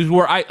tattoos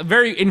where I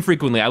very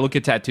infrequently I look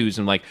at tattoos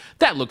and like,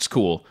 that looks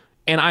cool.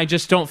 And I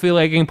just don't feel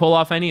like I can pull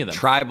off any of them.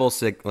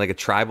 Like a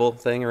tribal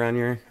thing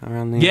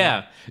around the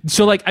yeah.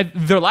 So like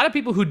there are a lot of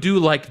people who do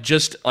like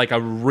just like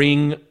a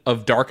ring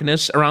of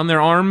darkness around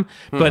their arm,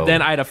 but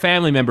then I had a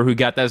family member who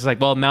got that. It's like,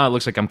 well, now it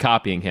looks like I'm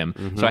copying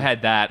him. So I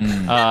had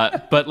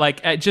that. But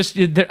like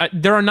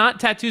there are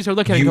not tattoos I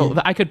look at and go,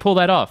 I could pull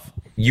that off.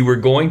 You were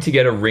going to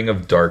get a ring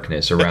of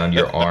darkness around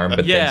your arm,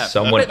 but then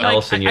someone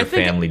else in your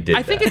family did that.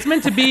 I think it's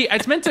meant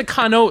to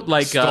connote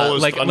like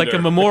a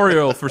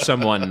memorial for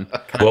someone.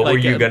 What were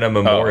you gonna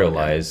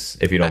memorialize,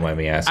 if you don't mind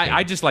me asking?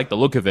 I just like the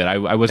look of it.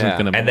 I wasn't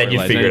gonna. And then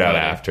you figured out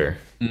after.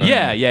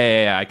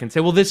 Yeah. I can say,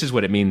 well, this is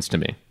what it means to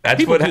me.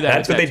 That's what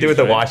they do with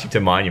the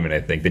Washington Monument.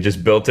 I think they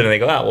just built it and they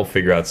go, we'll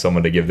figure out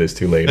someone to give this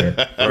to later.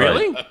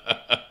 Really?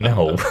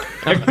 No,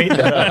 I made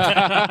that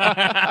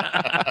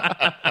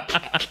up.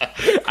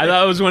 I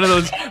thought it was one of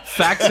those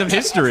facts of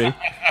history.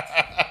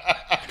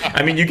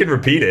 I mean, you can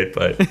repeat it,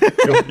 but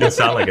you'll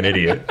sound like an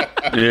idiot.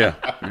 Yeah.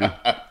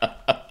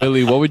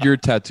 Billy, what would your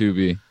tattoo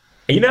be?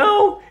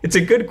 It's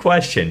a good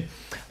question.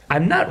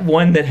 I'm not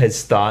one that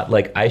has thought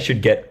like I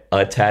should get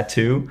a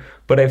tattoo,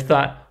 but I've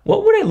thought,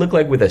 what would I look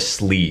like with a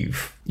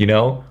sleeve?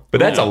 But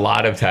that's a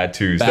lot of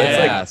tattoos.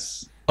 That's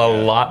like a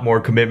lot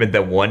more commitment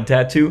than one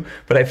tattoo.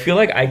 But I feel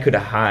like I could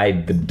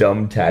hide the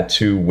dumb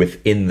tattoo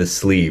within the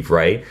sleeve,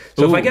 right?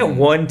 So if I get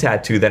one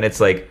tattoo, then it's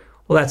like,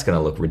 well, that's going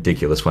to look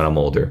ridiculous when I'm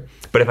older.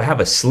 But if I have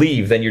a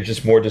sleeve, then you're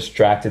just more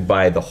distracted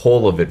by the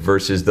whole of it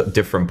versus the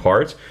different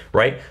parts,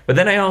 right? But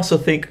then I also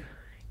think,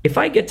 if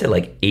I get to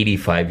like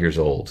 85 years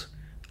old,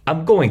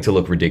 I'm going to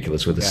look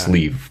ridiculous with a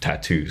sleeve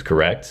tattoos,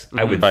 correct?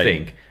 I would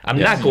think. I'm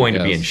not going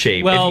to be in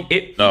shape. Well,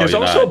 there's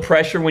also a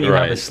pressure when you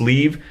have a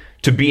sleeve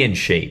to be in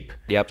shape.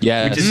 Yep.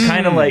 Yeah. Which is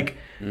kind of like,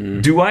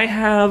 do I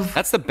have...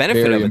 That's the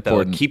benefit of it, though.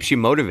 It keeps you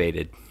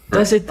motivated.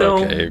 Does it,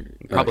 though? Okay.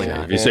 Probably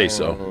not. If you say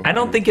so. I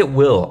don't think it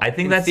will. I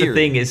think that's the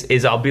thing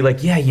is I'll be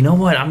like, yeah, you know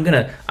what? I'm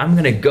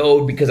gonna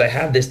go because I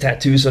have this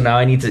tattoo, so now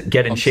I need to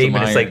get in shape.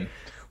 And it's like,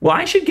 well,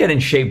 I should get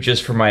in shape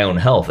just for my own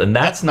health. And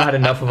that's not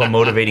enough of a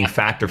motivating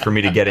factor for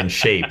me to get in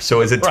shape.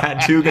 So is a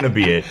tattoo going to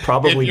be it?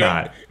 Probably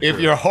not. If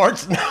your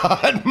heart's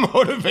not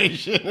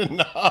motivation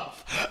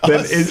enough, then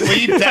is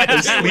sleeve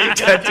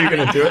tattoo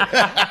going to do it?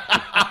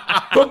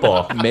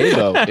 Football. It may,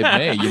 though. It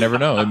may. You never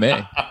know. It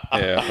may.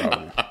 Yeah,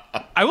 probably.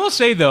 I will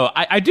say, though,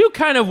 I do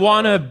kind of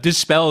want to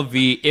dispel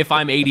the if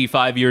I'm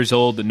 85 years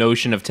old, the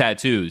notion of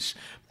tattoos.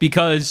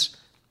 Because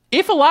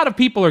if a lot of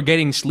people are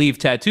getting sleeve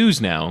tattoos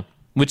now,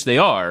 which they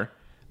are,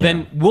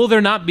 then will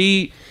there not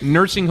be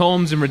nursing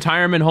homes and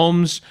retirement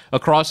homes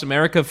across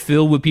America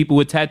filled with people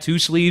with tattoo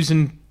sleeves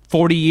in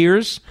 40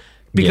 years?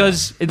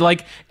 Because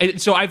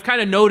so I've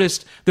kind of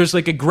noticed there's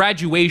like a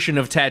graduation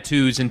of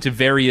tattoos into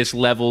various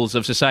levels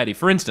of society.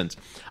 For instance,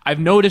 I've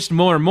noticed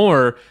more and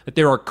more that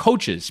there are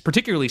coaches,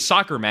 particularly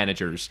soccer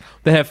managers,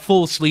 that have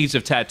full sleeves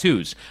of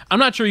tattoos. I'm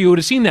not sure you would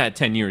have seen that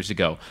 10 years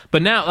ago,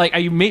 but now like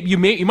you might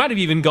have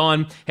even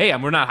gone, hey,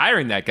 we're not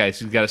hiring that guy,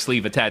 so he's got a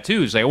sleeve of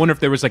tattoos. Like, I wonder if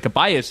there was like a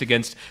bias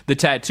against the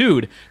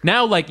tattooed.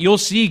 Now, like, you'll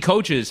see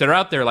coaches that are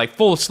out there like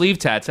full sleeve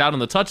tats out on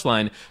the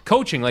touchline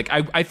coaching. Like,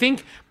 I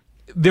think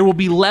there will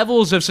be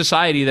levels of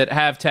society that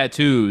have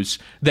tattoos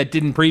that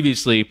didn't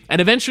previously,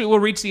 and eventually will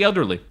reach the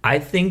elderly. I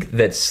think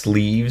that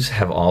sleeves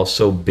have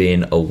also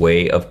been a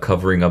way of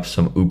covering up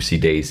some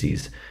oopsie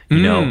daisies.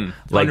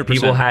 Like 100%.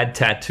 People had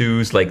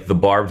tattoos, like the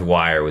barbed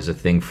wire was a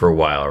thing for a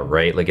while,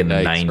 right? Like in the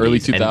 90s. Early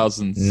 2000s.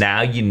 And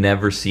now you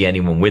never see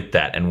anyone with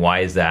that. And why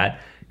is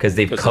that? Because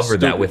they've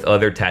covered that with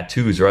other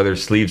tattoos or other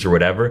sleeves or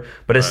whatever.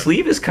 But a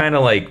sleeve is kind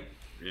of like,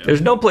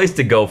 there's no place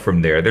to go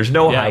from there. There's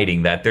no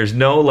hiding that. There's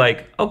no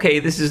like, okay,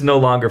 this is no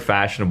longer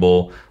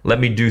fashionable. Let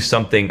me do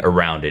something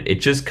around it. It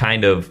just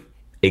kind of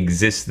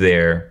exists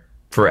there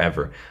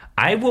forever.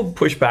 I will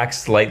push back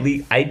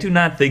slightly. I do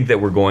not think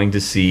that we're going to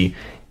see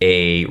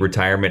a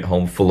retirement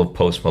home full of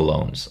Post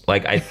Malones.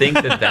 Like, I think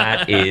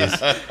that is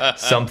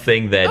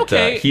something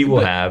that he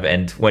will have.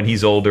 And when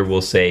he's older,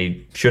 will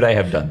say, should I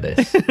have done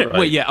this? Right.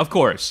 Well, yeah, of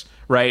course.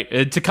 Right,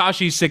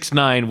 Tekashi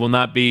 6ix9ine will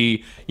not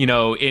be,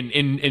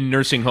 in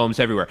nursing homes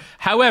everywhere.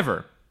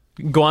 However,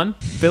 go on,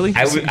 Billy.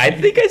 I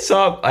think I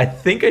saw,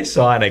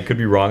 and I could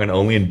be wrong, and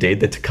only in date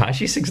that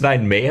Tekashi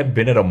 6ix9ine may have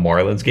been at a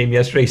Marlins game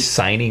yesterday,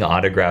 signing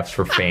autographs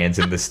for fans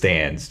in the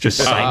stands, just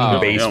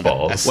signing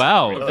baseballs.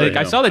 Wow,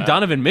 I saw that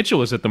Donovan Mitchell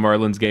was at the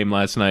Marlins game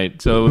last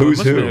night. So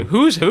who's who?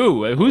 Who's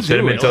who?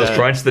 Cinnamon Toast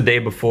Crunch the day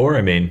before.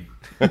 I mean,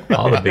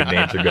 all the big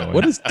names are going.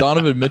 What is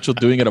Donovan Mitchell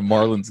doing at a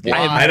Marlins game?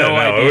 I don't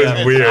know. It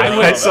was weird.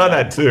 I saw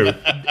that too.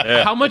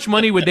 How much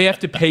money would they have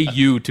to pay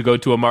you to go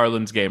to a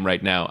Marlins game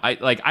right now?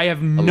 I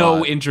have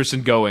no interest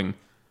in going.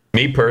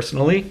 Me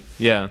personally?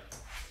 Yeah.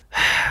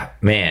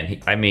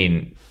 Man, I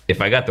mean,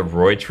 if I got the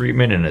Roy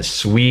treatment in a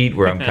suite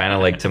where I'm kind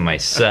of like to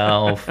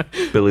myself,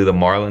 Billy the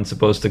Marlin's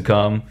supposed to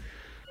come.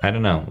 I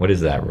don't know. What is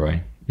that,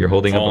 Roy? You're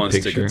holding up a Marlins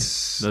picture.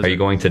 tickets. Are you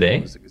going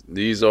today?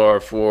 These are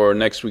for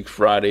next week,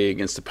 Friday,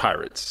 against the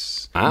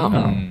Pirates.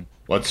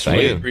 What's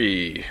sweet?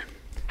 Free.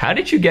 How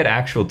did you get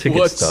actual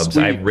ticket stubs?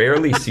 I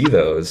rarely see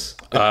those.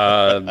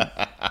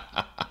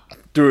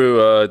 Through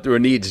a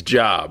Needs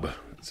job.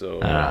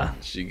 So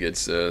she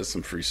gets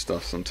some free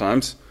stuff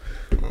sometimes.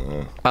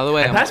 By the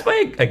way, I passed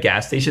by a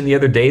gas station the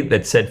other day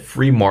that said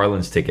free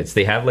Marlins tickets.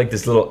 They have like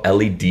this little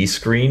LED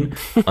screen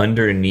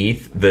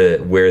underneath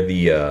where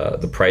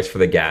the price for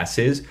the gas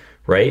is,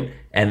 right?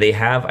 And they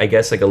have, I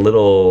guess, like a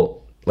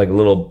little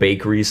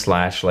bakery /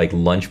 like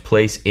lunch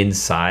place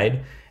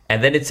inside.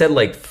 And then it said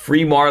like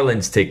free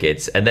Marlins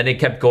tickets, and then it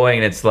kept going,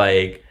 and it's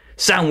like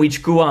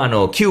sandwich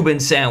cubano, Cuban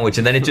sandwich,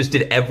 and then it just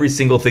did every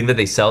single thing that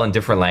they sell in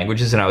different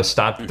languages. And I was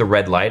stopped at the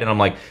red light, and I'm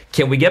like,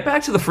 can we get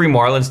back to the free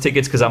Marlins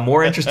tickets? Because I'm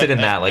more interested in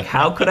that. Like,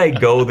 how could I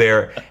go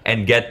there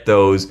and get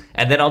those,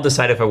 and then I'll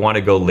decide if I want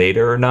to go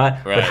later or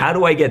not. Right. But how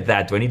do I get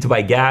that? Do I need to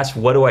buy gas?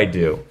 What do I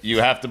do?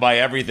 You have to buy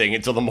everything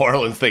until the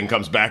Marlins thing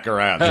comes back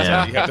around.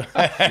 Yeah. You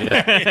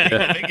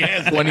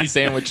have to 20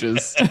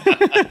 sandwiches.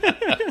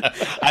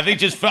 I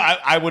think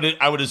I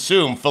would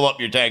assume fill up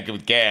your tank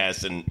with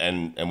gas and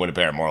win a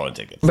pair of Marlin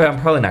tickets. But I'm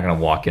probably not going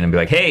to walk in and be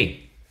like,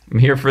 hey, I'm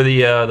here for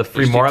the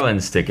free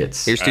Marlins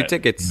tickets. Here's 2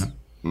 tickets.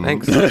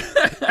 Thanks.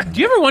 Do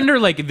you ever wonder,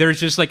 like, there's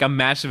just like a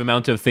massive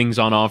amount of things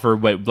on offer,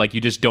 but like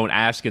you just don't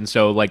ask, and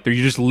so like you're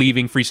just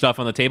leaving free stuff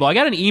on the table? I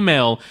got an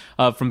email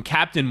from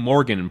Captain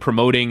Morgan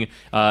promoting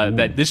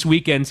that this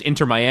weekend's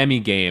Inter Miami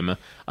game,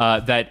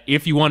 that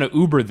if you want to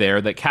Uber there,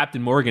 that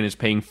Captain Morgan is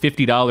paying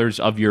 $50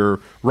 of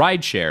your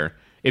ride share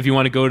if you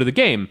want to go to the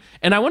game.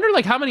 And I wonder,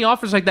 like, how many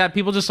offers like that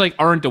people just like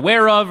aren't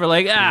aware of, or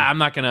like, I'm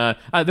not gonna,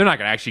 they're not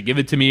gonna actually give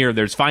it to me, or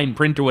there's fine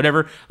print or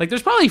whatever. Like,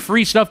 there's probably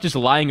free stuff just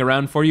lying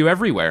around for you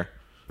everywhere.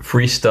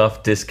 Free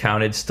stuff,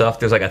 discounted stuff.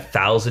 There's like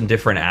 1,000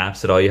 different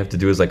apps that all you have to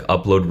do is like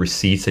upload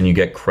receipts and you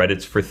get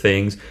credits for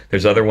things.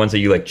 There's other ones that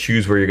you like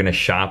choose where you're going to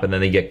shop and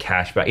then they get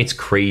cash back. It's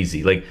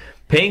crazy. Like,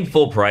 paying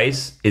full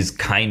price is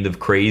kind of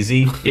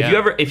crazy.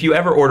 If you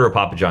ever order a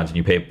Papa John's and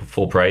you pay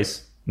full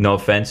price, no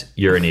offense,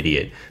 you're an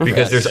idiot.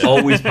 Because there's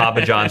always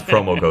Papa John's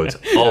promo codes.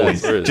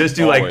 Always. Just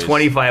do like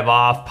 25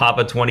 off,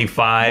 Papa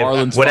 25,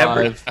 Marlins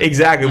whatever. 5.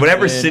 Exactly.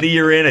 Whatever city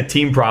you're in, a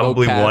team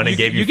probably won and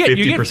gave you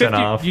 50%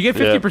 off. You get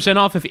 50%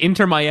 off if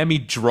Inter Miami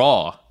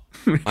draw.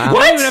 What?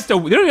 They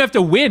don't even have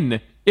to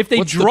win. If they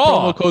What's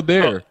draw, the promo code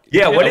there?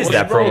 Yeah, what is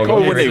that promo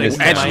code? Where they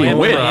actually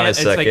win?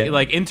 It's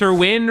like Inter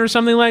win or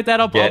something like that.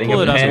 I'll pull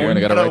it up. I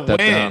gotta write that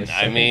down.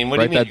 I mean, what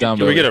write do you mean? that down.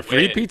 Do we get a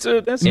free pizza?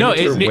 That's No,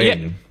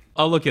 win.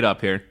 I'll look it up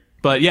here.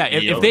 But yeah,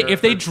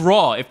 if they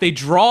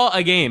draw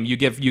a game, you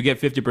get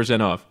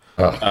 50% off.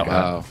 Oh,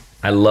 wow.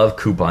 I love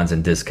coupons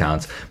and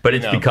discounts, but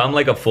it's become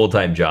like a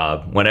full-time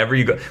job.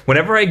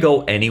 Whenever I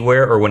go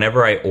anywhere or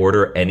whenever I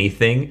order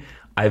anything,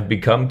 I've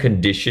become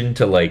conditioned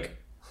to like,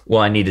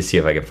 well, I need to see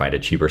if I can find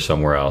it cheaper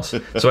somewhere else.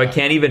 So I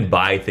can't even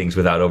buy things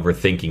without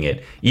overthinking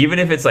it. Even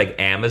if it's like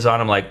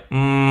Amazon, I'm like,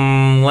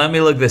 let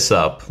me look this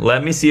up.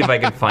 Let me see if I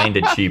can find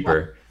it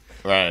cheaper.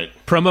 Right.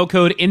 Promo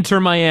code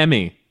Inter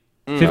Miami.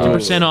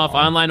 50% off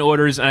online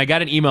orders, and I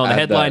got an email. The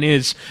headline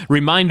is,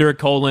 reminder,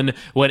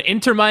 when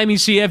Inter Miami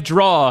CF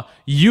draw,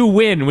 you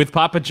win with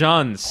Papa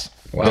John's.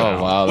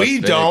 Wow.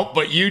 We don't,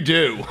 but you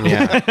do.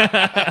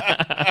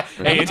 Yeah.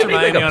 Hey, Inter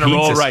Miami on a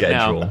roll right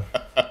now.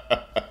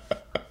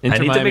 I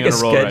need to make a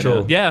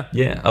schedule.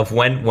 Yeah. Of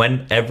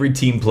when every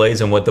team plays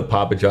and what the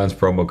Papa John's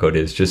promo code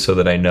is, just so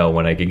that I know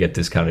when I can get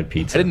discounted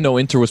pizza. I didn't know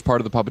Inter was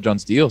part of the Papa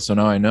John's deal, so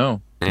now I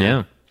know.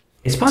 Yeah.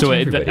 It's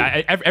sponsoring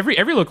everybody.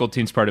 Every local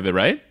team's part of it,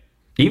 right?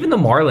 Even the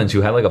Marlins, who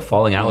had like a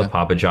falling out with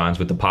Papa John's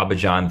with the Papa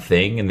John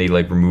thing, and they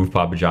like removed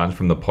Papa John's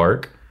from the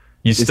park.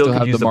 You still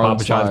could use the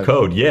Papa John's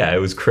code. Yeah, it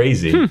was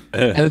crazy. And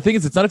the thing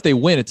is, it's not if they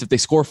win; it's if they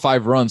score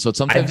 5 runs. So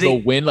sometimes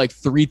they'll win like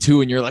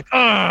 3-2, and you're like,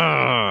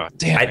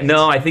 damn.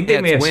 I think they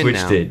may have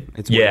switched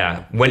it.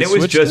 When it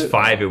was just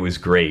 5, it was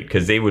great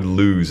because they would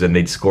lose and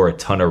they'd score a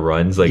ton of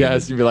runs. Like,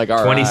 you'd be like, all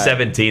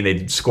 2017,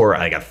 they'd score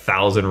like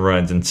 1,000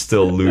 runs and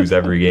still lose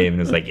every game.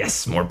 And it was like,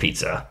 yes, more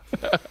pizza.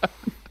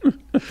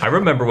 I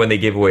remember when they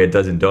gave away a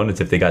dozen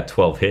donuts if they got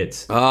 12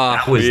 hits.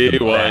 That was the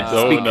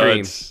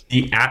best.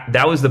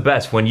 That was the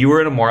best. When you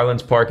were in a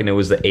Marlins park and it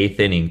was the 8th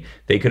inning,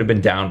 they could have been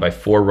down by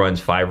 4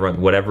 runs, 5 runs,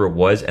 whatever it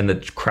was, and the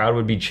crowd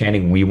would be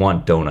chanting, "We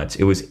want donuts."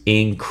 It was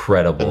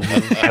incredible.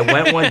 I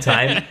went one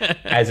time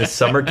as a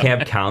summer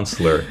camp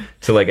counselor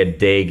to like a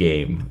day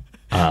game,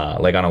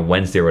 like on a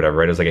Wednesday or whatever,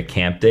 right? It was like a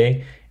camp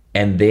day.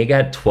 And they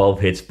got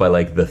 12 hits by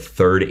like the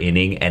 3rd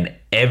inning, and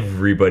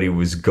everybody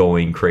was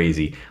going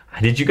crazy.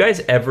 Did you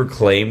guys ever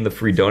claim the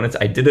free donuts?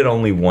 I did it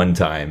only one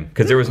time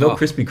because there was no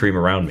Krispy Kreme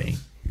around me.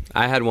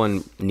 I had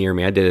one near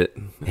me. I did it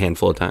a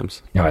handful of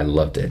times. Oh, I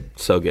loved it.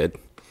 So good.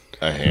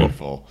 A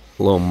handful.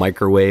 A little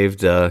microwaved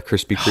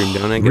Krispy Kreme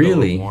donut.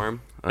 Really? Warm.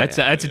 That's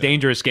a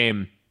dangerous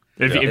game.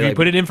 If you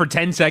put it in for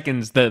 10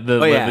 seconds, the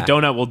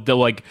donut will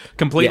like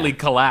completely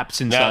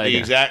collapse inside.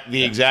 Now,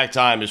 the exact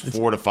time is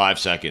 4 to 5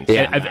 seconds.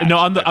 No,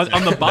 on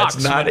the box.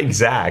 That's not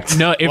exact.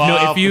 No,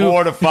 if you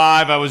 4 to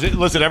 5,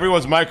 listen.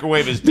 Everyone's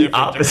microwave is different.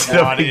 Opposite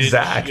of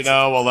exact.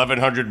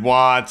 1100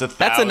 watts. 1,000.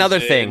 That's another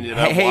thing.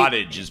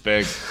 Wattage is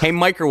big. Hey,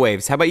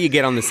 microwaves. How about you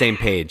get on the same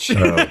page?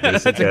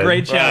 That's a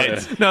great shout.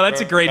 Right. No,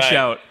 that's a great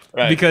shout.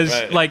 Right, because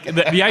like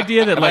the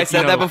idea that Have like I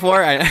said that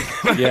before? I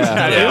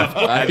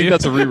think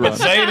that's a rerun.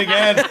 Say it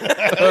again.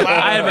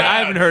 I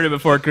haven't heard it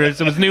before, Chris.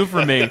 It was new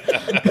for me.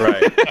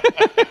 Right.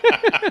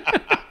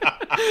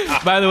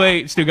 By the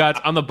way,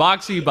 Stugatz, on the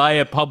box you buy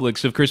at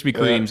Publix of Krispy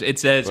Kremes, it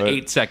says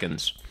 8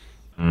 seconds.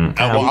 I'm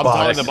telling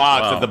the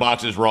box that the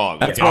box is wrong.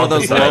 That's one of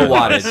those low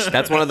wattage.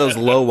 That's one of those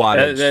low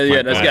wattage.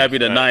 That's got to be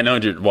the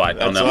 900 watt.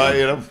 That's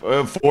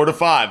why 4 to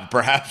 5,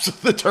 perhaps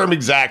the term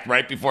exact.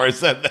 Right before I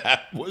said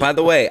that. By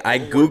the way, I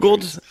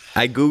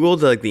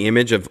googled like the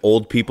image of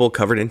old people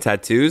covered in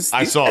tattoos.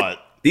 I saw it.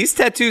 These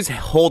tattoos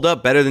hold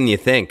up better than you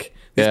think.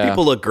 These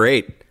people look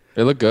great.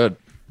 They look good.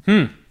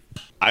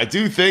 I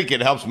do think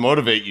it helps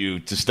motivate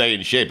you to stay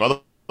in shape.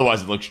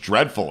 Otherwise, it looks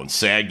dreadful and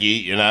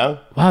saggy.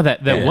 Wow,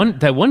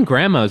 that one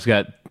grandma's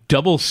got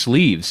double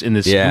sleeves in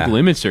this Google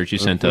image search you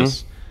sent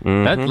us.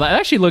 That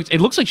actually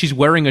looks like she's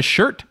wearing a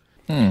shirt.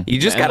 You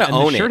just gotta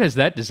own it. The shirt has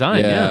that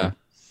design. Yeah.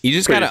 You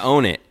just gotta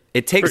own it.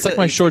 It takes it's like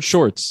my short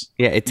shorts.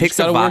 Yeah, it takes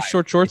you gotta wear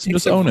short shorts and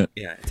just own it.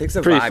 Yeah, it takes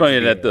a pretty vibe funny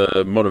that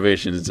the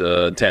motivation is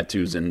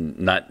tattoos and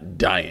not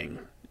dying.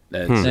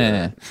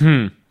 That's,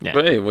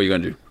 But hey, what are you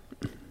gonna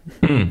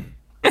do?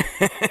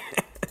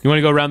 You want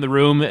to go around the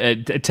room a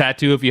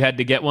tattoo if you had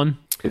to get one?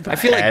 I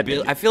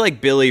feel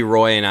like Billy,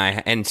 Roy, and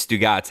I and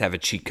Stugatz have a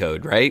cheat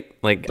code, right?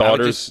 Like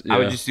daughters. I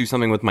would just do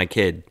something with my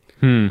kid.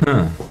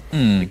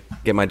 Like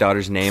get my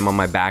daughter's name on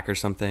my back or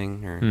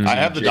something. Or I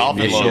have the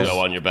Dolphin logo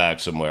on your back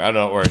somewhere. I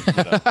don't know where.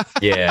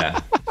 Yeah.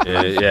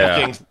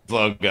 King's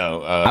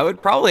logo. I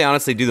would probably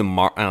honestly do the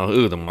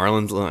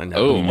Marlins.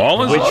 No.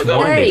 Marlins. Which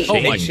one? Hey.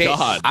 Oh my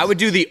God! I would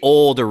do the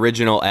old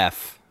original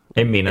F.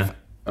 Hey, Mina.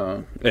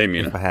 Hey,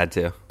 Mina. If I had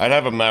to. I'd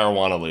have a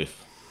marijuana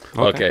leaf.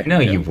 Okay. No,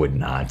 you would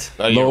not.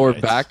 Lower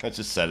back. I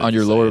just said it on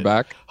your lower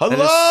back. Hello.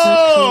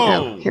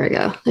 Oh, here we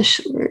go. This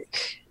should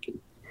work.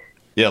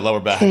 Yeah, lower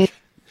back. Okay.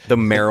 The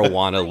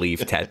marijuana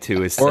leaf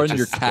tattoo is Or such on a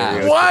your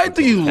calf. Why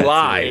do you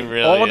lie It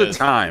really all the is.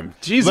 time?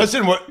 Jesus.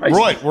 Listen,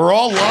 Roy, we're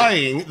all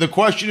lying. The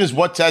question is,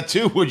 what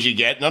tattoo would you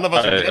get? None of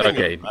us are getting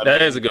okay, them.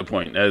 that is a good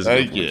point. That is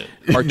a good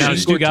point. Martin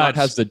Gortat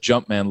has the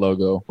Jumpman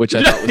logo, which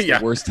I thought was Yeah.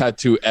 the worst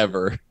tattoo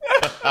ever.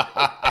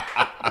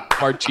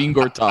 Martin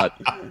Gortat.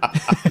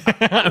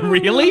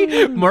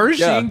 Really?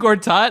 Martin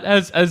Gortat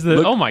as the.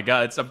 Look, oh my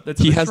God!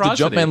 He has the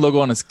Jumpman logo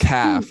on his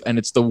calf, and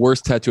it's the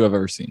worst tattoo I've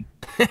ever seen.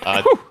 It'd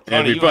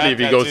be funny if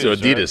he goes to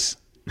Adidas.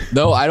 Right?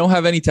 No, I don't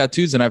have any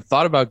tattoos, and I've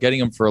thought about getting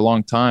them for a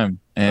long time,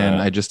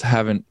 and I just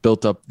haven't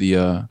built up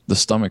the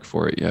stomach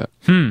for it yet.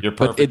 You're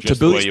perfect. But to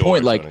Billy's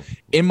point, like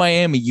in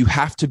Miami, you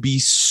have to be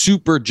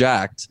super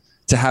jacked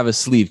to have a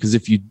sleeve, because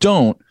if you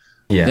don't,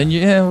 then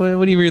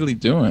what are you really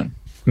doing?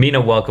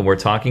 Mina, welcome. We're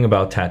talking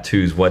about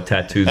tattoos, what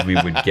tattoos we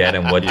would get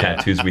and what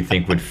tattoos we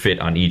think would fit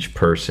on each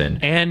person.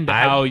 And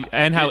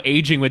how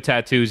aging with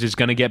tattoos is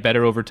going to get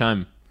better over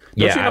time.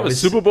 Don't you have a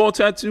Super Bowl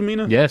tattoo,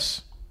 Mina?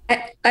 Yes.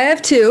 I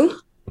have 2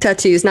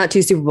 tattoos, not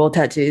 2 Super Bowl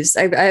tattoos.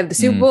 I have the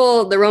Super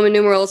Bowl, the Roman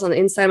numerals on the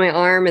inside of my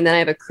arm, and then I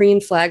have a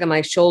Korean flag on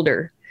my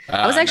shoulder.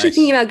 I was actually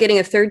thinking about getting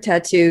a 3rd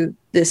tattoo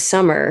this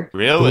summer.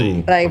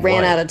 Really? But I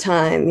ran out of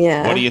time.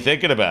 Yeah. What are you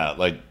thinking about?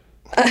 Like,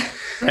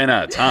 Ran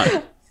out of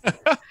time.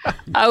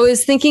 I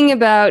was thinking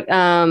about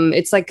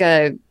it's like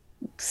a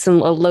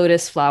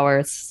lotus flower.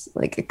 It's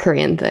like a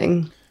Korean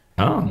thing.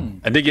 Oh.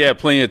 I think you have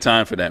plenty of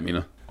time for that,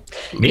 Mina.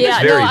 Mina's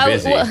very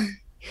busy.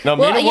 no,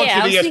 Mina works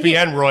for the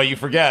ESPN, Roy. You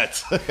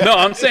forget. No,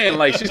 I'm saying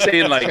like she's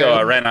saying like, oh,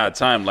 I ran out of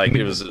time. Like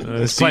it was.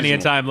 There's plenty of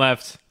time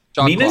left.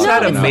 Mina's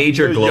had a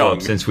major You're glow young.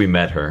 up since we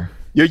met her.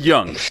 You're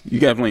young. You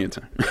got plenty of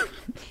time.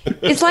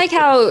 It's like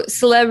how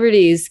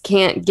celebrities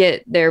can't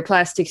get their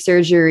plastic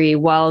surgery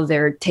while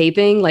they're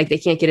taping. Like they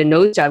can't get a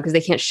nose job because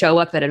they can't show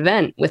up at an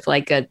event with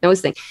like a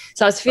nose thing.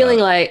 So I was feeling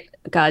like,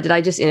 God, did I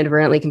just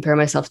inadvertently compare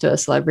myself to a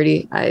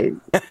celebrity?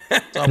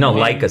 No,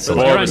 like a You're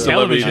celebrity. on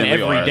television We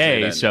every are,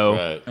 day, that. so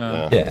Right,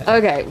 yeah. Yeah.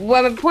 Okay.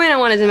 Well, the point I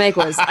wanted to make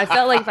was I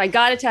felt like if I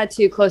got a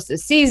tattoo close to the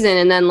season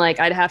and then like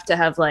I'd have to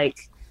have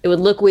like it would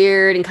look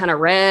weird and kind of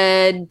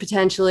red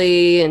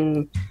potentially,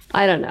 and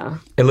I don't know.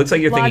 It looks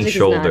like you're Logic thinking is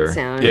shoulder not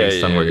sound.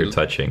 based on what you're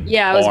touching.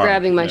 Yeah, I was Arm,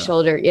 grabbing my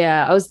shoulder.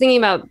 Yeah, I was thinking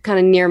about kind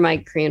of near my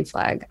Korean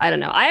flag. I don't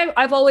know.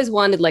 I've always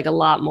wanted like a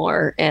lot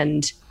more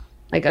and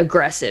like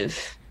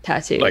aggressive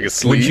tattoo. Like a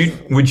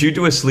sleeve? Would you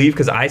do a sleeve?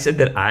 Because I said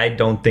that I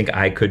don't think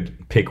I could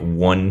pick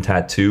one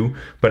tattoo,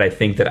 but I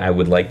think that I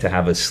would like to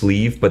have a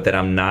sleeve, but that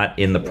I'm not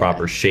in the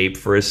proper shape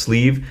for a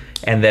sleeve,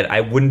 and that I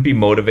wouldn't be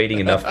motivating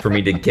enough for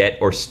me to get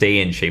or stay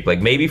in shape.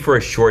 Like maybe for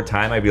a short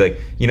time, I'd be like,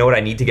 you know what,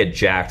 I need to get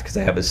jacked because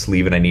I have a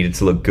sleeve and I need it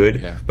to look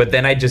good. Yeah. But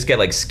then I just get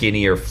like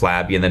skinny or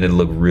flabby, and then it'll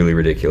look really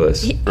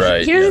ridiculous.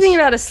 Right. Here's the thing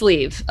about a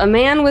sleeve. A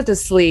man with a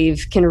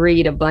sleeve can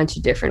read a bunch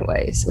of different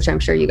ways, which I'm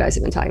sure you guys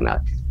have been talking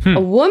about.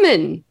 A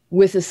woman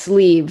with a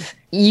sleeve,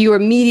 you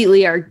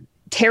immediately are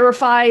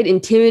terrified,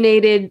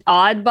 intimidated,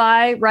 awed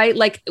by, right?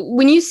 Like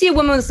when you see a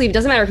woman with a sleeve, it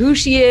doesn't matter who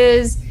she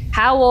is,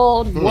 how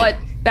old, what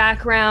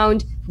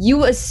background,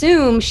 you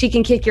assume she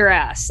can kick your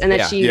ass and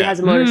that she has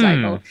a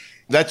motorcycle.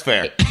 That's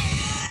fair.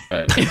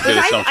 Good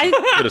assumption.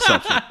 Good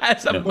assumption.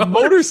 As a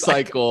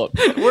motorcycle.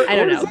 I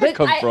don't know. But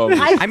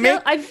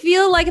I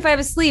feel like if I have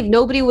a sleeve,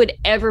 nobody would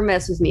ever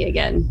mess with me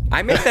again.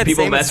 I make that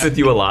people mess with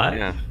you a lot.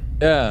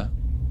 Yeah.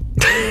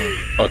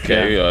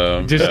 Okay.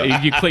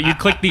 You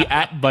click the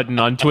 @ button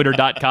on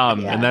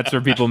twitter.com and that's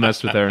where people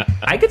mess with her.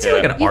 I could see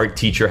like an art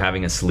teacher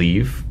having a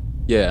sleeve.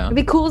 Yeah. It'd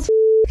be cool as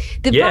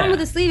The problem with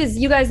the sleeve is,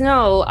 you guys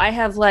know, I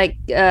have like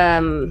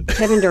Kevin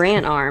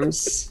Durant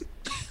arms.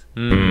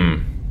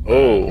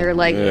 Oh, they're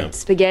like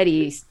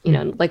spaghetti,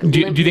 like. Do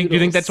you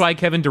think that's why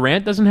Kevin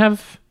Durant doesn't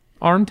have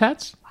arm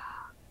tats?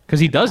 Because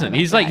he doesn't.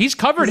 He's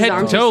covered head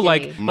to toe,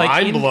 like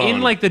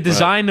in like the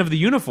design of the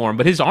uniform,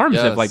 but his arms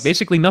have like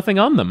basically nothing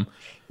on them.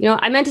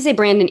 I meant to say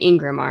Brandon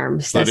Ingram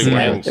arms. That's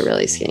the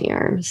really skinny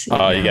arms.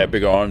 Oh, you got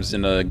bigger arms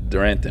than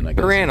Durant then, I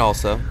guess. Durant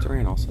also.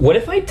 What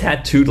if I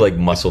tattooed like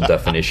muscle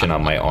definition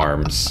on my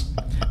arms?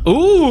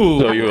 Ooh.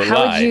 So you would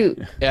lie.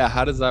 Yeah,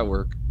 how does that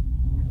work?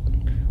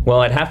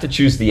 Well, I'd have to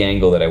choose the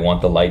angle that I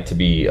want the light to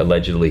be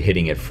allegedly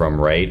hitting it from,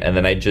 right? And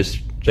then I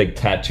just like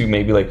tattoo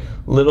maybe like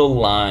little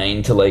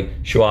line to like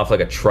show off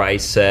like a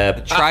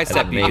tricep.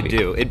 Tricep you could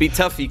do. It'd be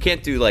tough. You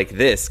can't do like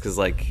this because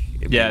like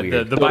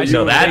the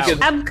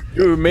bicep.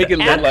 You would make it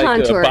look like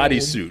a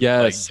bodysuit.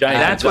 Yes, like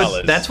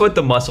that's what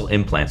the muscle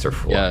implants are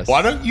for. Yes.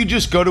 Why don't you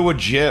just go to a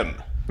gym?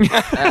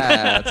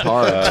 That's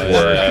hard.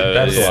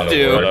 That's a lot of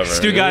work.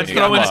 Stu Gotts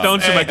throwing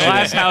stones from a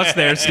glass house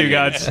there, Stu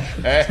Gotts. You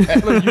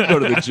go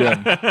to the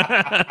gym.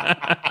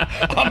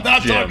 I'm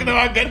not talking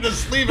about getting the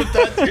sleeve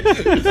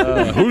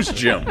tattoo. Who's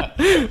Jim?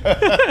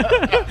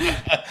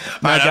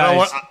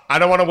 I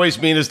don't want to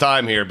waste Mina's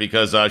time here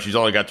because she's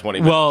only got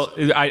 20 minutes. Well,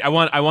 I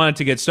wanted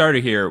to get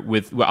started here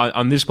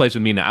on this place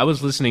with Mina. I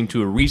was listening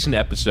to a recent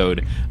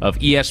episode of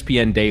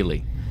ESPN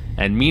Daily,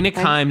 and Mina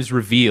Kimes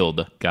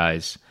revealed,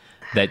 guys,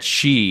 that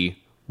she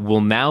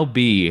will now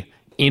be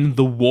in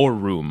the war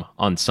room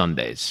on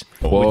Sundays.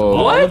 With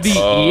all of the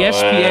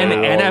ESPN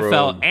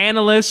NFL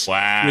analysts,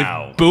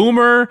 with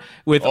Boomer,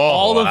 with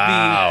all of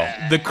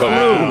the crew.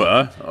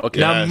 Okay.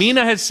 Now,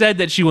 Mina has said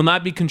that she will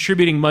not be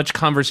contributing much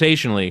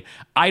conversationally.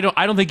 I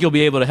don't think you'll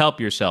be able to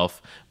help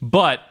yourself,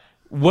 but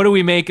what do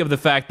we make of the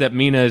fact that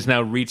Mina has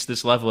now reached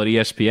this level at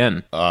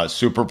ESPN?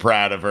 Super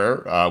proud of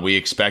her. We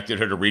expected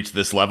her to reach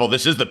this level.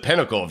 This is the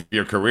pinnacle of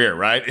your career,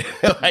 right?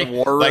 The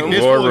war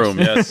room.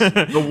 Yes.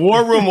 The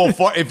war room will.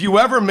 If you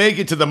ever make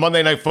it to the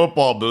Monday Night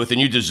Football booth,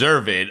 and you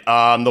deserve it,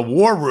 the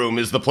war room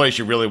is the place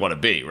you really want to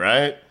be,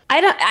 right?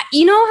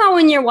 You know how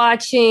when you're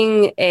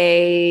watching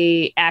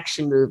a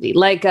action movie,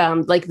 like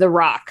The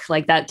Rock,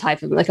 like that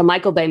type of, like a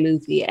Michael Bay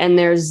movie, and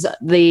there's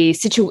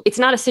it's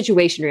not a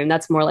situation room,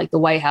 that's more like the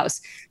White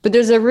House, but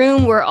there's a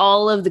room where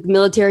all of the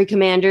military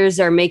commanders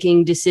are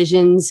making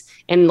decisions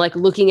and like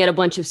looking at a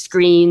bunch of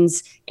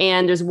screens,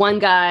 and there's one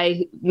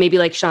guy, maybe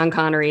like Sean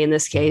Connery in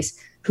this case,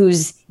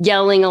 who's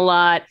yelling a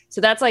lot.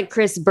 So that's like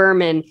Chris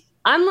Berman.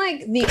 I'm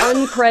like the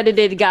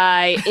uncredited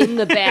guy in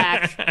the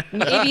back,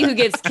 maybe who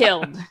gets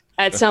killed.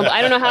 I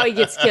don't know how he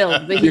gets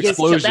killed, but he gets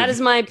killed. That is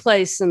my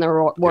place in the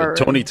war room.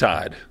 Tony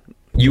Todd.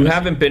 You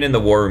haven't been in the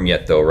war room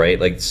yet, though, right?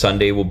 Like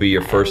Sunday will be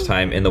your first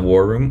time in the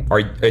war room.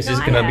 Is this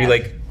going to be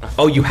like?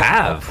 Oh, you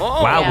have.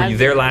 Wow, were you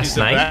there last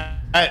night?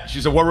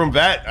 She's a war room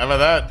vet. How about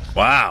that?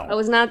 Wow. I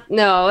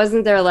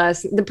wasn't there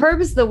last. The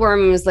purpose of the war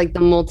room is like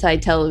the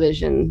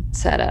multi-television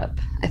setup.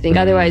 I think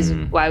otherwise,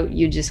 why would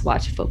you just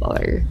watch football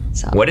or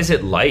yourself? What is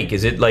it like?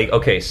 Is it like,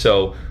 okay,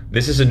 so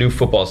this is a new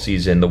football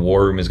season. The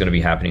war room is going to be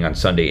happening on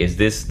Sunday. Is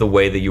this the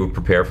way that you would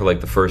prepare for like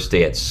the first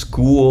day at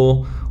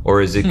school? Or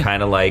is it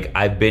kind of like,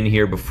 I've been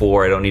here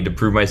before, I don't need to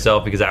prove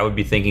myself? Because I would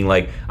be thinking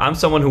like, I'm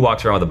someone who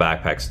walks around with a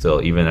backpack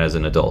still, even as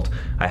an adult.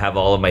 I have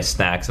all of my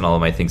snacks and all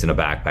of my things in a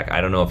backpack. I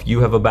don't know if you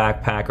have a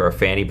backpack or a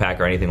fanny pack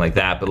or anything like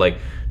that, but like,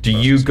 do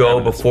you go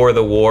before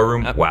the war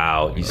room?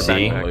 Wow, you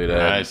see?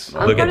 Nice.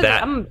 Look at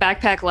that. I'm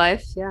backpack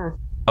life, yeah.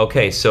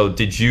 Okay, so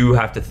did you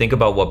have to think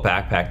about what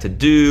backpack to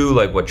do,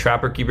 like what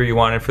trapper keeper you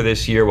wanted for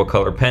this year, what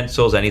color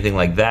pencils, anything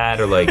like that,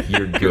 or like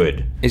you're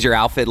good? Is your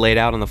outfit laid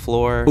out on the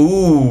floor?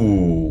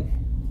 Ooh.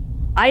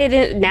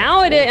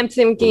 I'm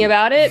thinking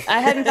about it. I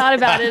hadn't thought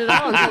about it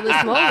at all until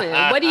this moment.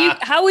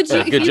 How would you,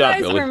 if you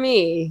guys were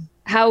me,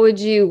 how would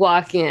you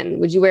walk in?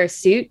 Would you wear a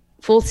suit,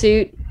 full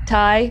suit,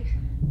 tie?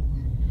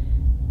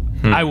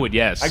 I would,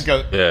 yes. I'd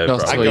go. Yeah, No,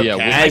 probably. so,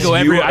 yeah, I go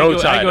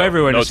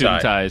everywhere in No a suit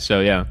and tie. tie. So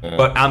yeah.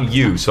 But I'm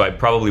you, so I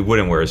probably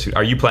wouldn't wear a suit.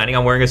 Are you planning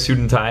on wearing a suit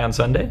and tie on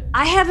Sunday?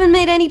 I haven't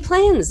made any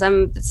plans.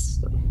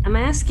 I'm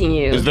asking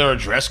you. Is there a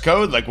dress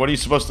code? Like, what are you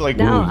supposed to like?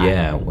 No. Ooh,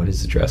 yeah. What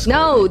is the dress code?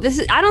 No,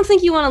 I don't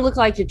think you want to look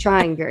like you're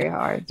trying very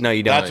hard. No,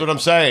 you don't. That's what I'm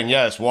saying.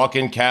 Yes, walk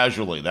in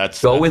casually.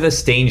 Go with a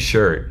stained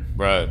shirt.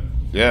 Right.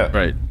 Yeah.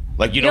 Right.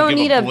 Like you You don't give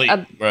need a a-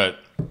 bleep. Right.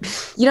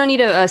 You don't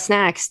need a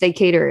snacks. They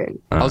cater it.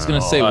 I was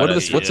gonna say,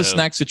 what's the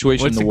snack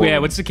situation in the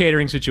war? What's the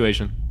catering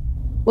situation?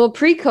 Well,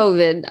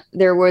 pre-COVID,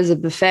 there was a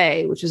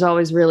buffet, which was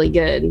always really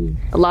good.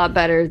 A lot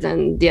better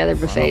than the other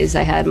buffets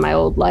I had in my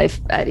old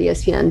life at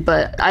ESPN.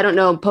 But I don't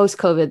know,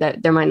 post-COVID,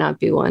 that there might not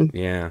be one.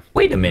 Yeah.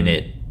 Wait a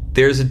minute.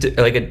 There's a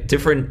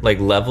different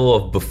level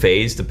of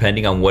buffets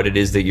depending on what it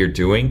is that you're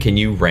doing. Can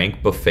you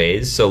rank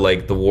buffets? So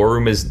like the War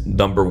Room is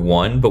number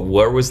 1, but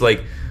where was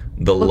like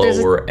the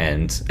lower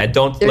end? And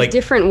There's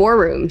different war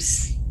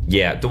rooms.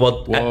 Yeah,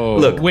 well,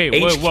 look,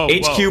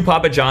 HQ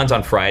Papa John's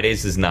on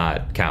Fridays does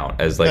not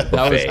count as like buffet.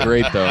 That was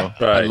great though.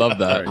 I love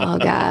that. Oh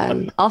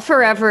God, I'll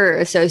forever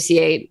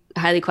associate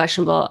highly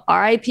questionable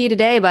R.I.P.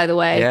 today, by the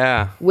way.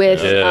 Yeah.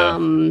 With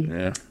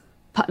Yeah.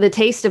 the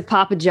taste of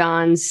Papa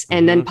John's,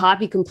 and then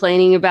Poppy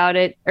complaining about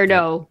it. Or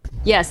no,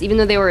 yes, even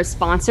though they were a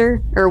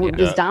sponsor, or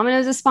was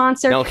Domino's a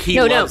sponsor? No,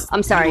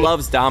 I'm sorry. He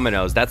loves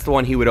Domino's. That's the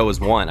one he would always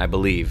want, I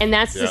believe. And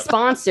that's the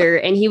sponsor,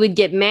 and he would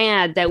get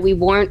mad that we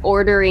weren't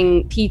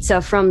ordering pizza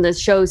from the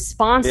show's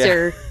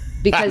sponsor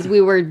because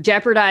we were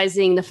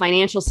jeopardizing the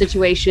financial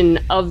situation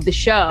of the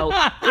show,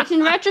 which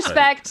in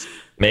retrospect,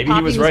 maybe Poppy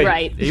he was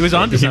right. He was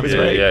onto something.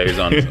 Yeah, he was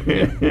on something.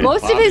 Yeah.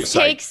 Most of his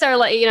takes are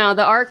like,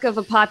 the arc of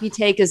a Poppy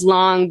take is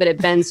long, but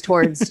it bends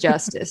towards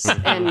justice.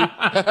 And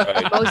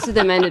most of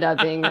them ended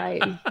up being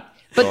right.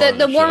 But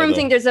the war room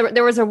thing,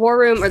 there was a war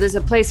room, or there's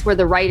a place where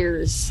the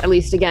writers, at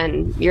least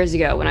again, years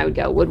ago when I would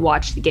go, would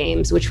watch the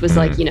games, which was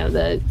like,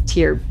 the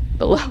tier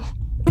below.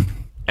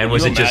 And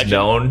was it just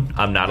known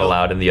I'm not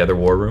allowed in the other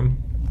war room?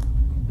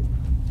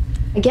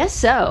 I guess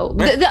so.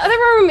 The other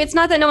room, it's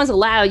not that no one's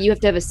allowed. You have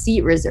to have a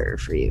seat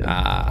reserved for you.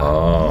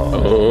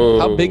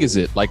 How big is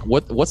it? Like,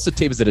 what's the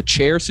table? Is it a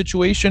chair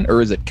situation,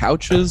 or is it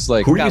couches?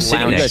 Like, who are you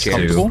sitting next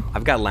to?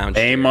 I've got lounge.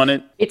 Aim on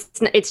it.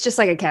 It's just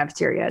like a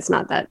cafeteria. It's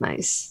not that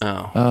nice.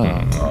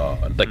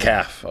 The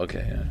calf.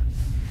 Okay.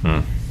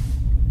 Yeah.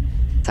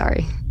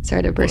 Sorry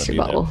to burst your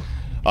bubble.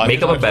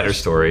 Make up a better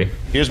story.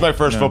 Here's my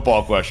first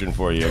football question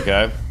for you.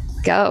 Okay.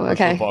 Go.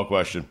 Okay. Football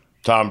question.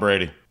 Tom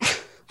Brady.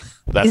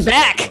 He's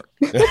back.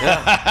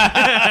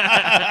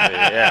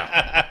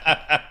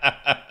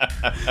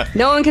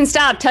 No one can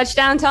stop.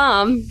 Touchdown,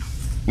 Tom.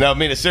 No,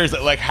 Mina, seriously,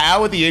 like,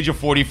 how at the age of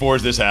 44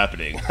 is this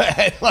happening?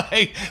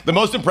 Like, the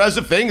most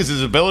impressive thing is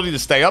his ability to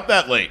stay up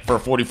that late for a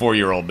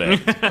 44-year-old man.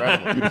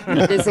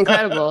 Incredible. It's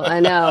incredible. I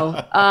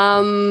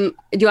know.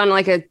 Do you want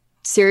like a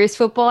serious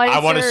football answer? I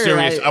want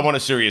a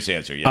serious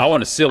answer. Yeah. I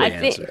want a silly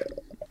answer.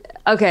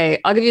 Okay,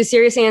 I'll give you a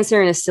serious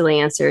answer and a silly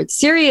answer.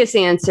 Serious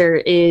answer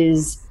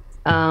is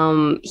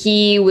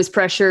he was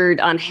pressured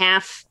on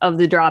half of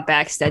the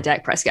dropbacks that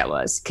Dak Prescott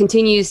was.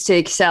 Continues to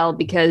excel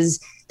because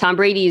Tom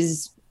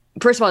Brady's,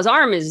 first of all, his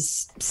arm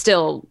is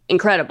still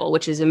incredible,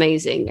 which is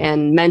amazing.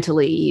 And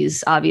mentally,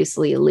 he's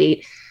obviously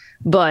elite.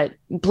 But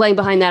playing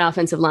behind that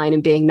offensive line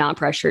and being not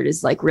pressured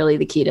is like really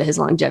the key to his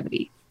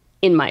longevity,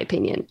 in my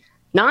opinion.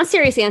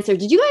 Non-serious answer.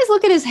 Did you guys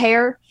look at his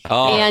hair?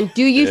 And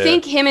do you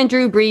think him and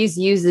Drew Brees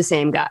use the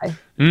same guy?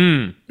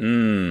 Drew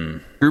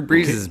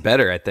Brees is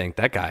better, I think.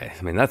 That guy.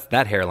 I mean,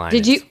 that hairline.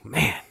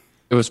 Man.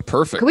 It was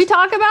perfect. Can we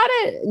talk about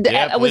it?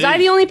 Yeah, was I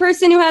the only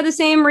person who had the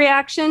same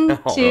reaction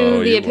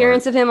to the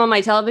appearance of him on my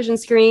television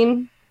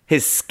screen?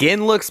 His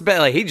skin looks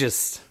better. Like he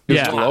was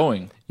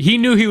glowing. He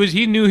knew he was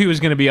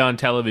going to be on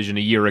television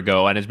a year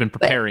ago and has been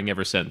preparing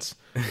ever since.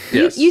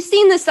 You've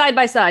seen the side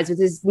by sides with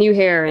his new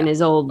hair and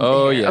his old.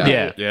 Oh hair. yeah.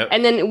 Okay. Yeah.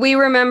 And then we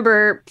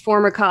remember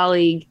former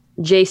colleague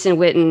Jason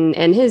Witten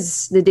and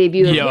the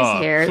debut of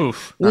his hair.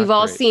 We've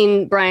all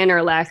seen Brian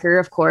Urlacher,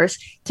 of course.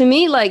 To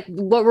me, like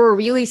what we're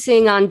really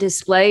seeing on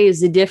display is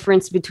the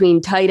difference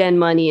between tight end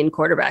money and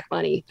quarterback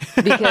money,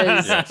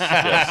 because like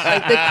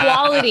the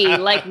quality,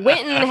 like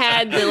Witten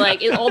had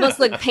it almost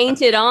looked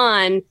painted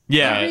on.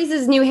 Yeah,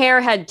 Brees' new hair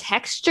had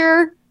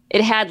texture.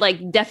 It had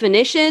like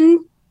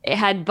definition. It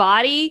had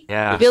body.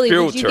 Yeah, Billy,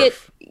 would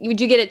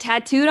you get it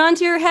tattooed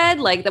onto your head?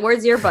 Like,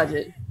 where's your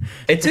budget?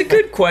 It's a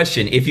good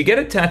question. If you get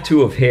a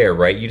tattoo of hair,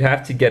 right, you'd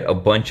have to get a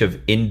bunch of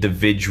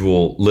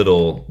individual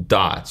little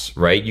dots,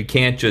 right? You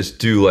can't just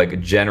do like a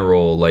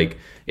general, like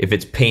if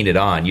it's painted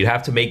on, you'd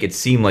have to make it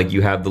seem like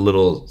you have the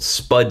little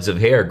spuds of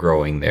hair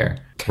growing there,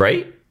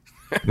 right?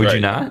 Would you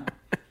not?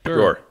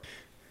 Sure.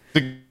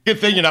 It's a good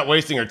thing you're not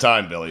wasting your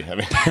time, Billy. I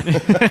mean,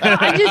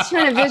 I'm just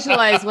trying to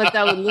visualize what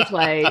that would look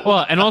like.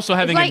 Well, and also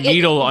having a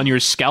needle on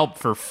your scalp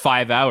for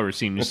 5 hours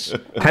seems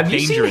have you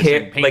seen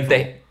hair like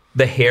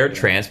the hair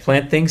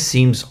transplant thing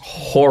seems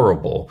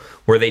horrible,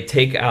 where they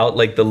take out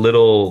like the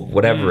little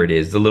whatever it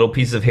is, the little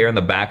piece of hair in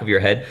the back of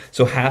your head.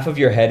 So half of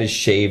your head is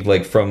shaved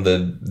like from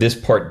this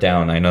part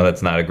down. I know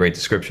that's not a great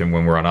description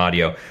when we're on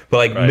audio, but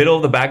like middle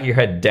of the back of your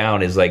head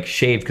down is like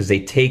shaved because they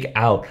take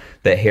out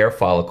the hair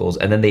follicles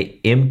and then they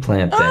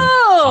implant them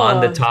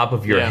on the top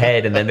of your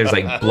head, and then there's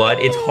like blood.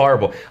 It's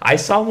horrible. I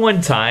saw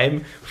one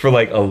time for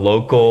like a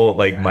local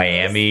like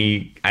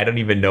Miami, I don't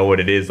even know what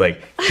it is,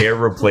 like hair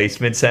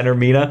replacement center,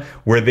 Mina,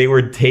 where they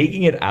were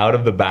taking it out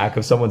of the back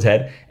of someone's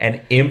head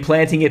and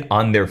implanting it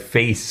on their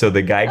face so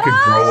the guy could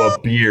grow a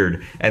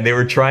beard. And they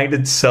were trying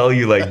to sell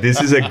you like,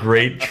 this is a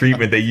great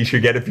treatment that you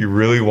should get if you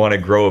really want to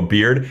grow a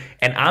beard.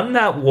 And I'm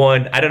not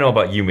one, I don't know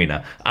about you,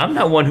 Mina, I'm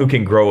not one who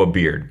can grow a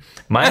beard.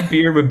 My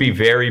beard would be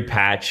very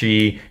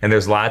patchy and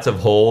there's lots of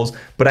holes,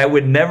 but I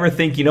would never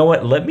think, you know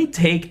what, let me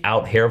take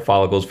out hair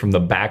follicles from the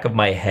back of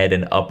my head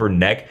and upper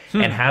neck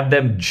and have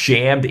them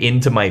jammed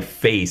into my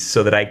face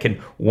so that I can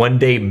one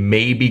day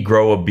maybe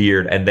grow a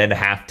beard and then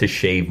have to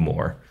shave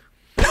more.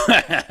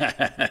 Oh,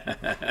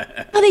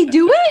 they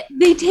do it?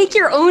 They take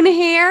your own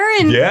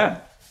hair and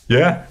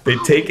Yeah, they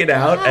take it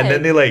out and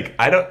then they like,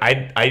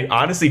 I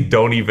honestly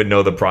don't even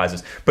know the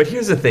process. But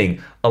here's the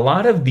thing. A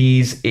lot of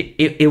these,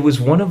 it was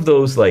one of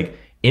those like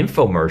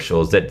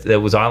infomercials that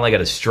was on like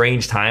at a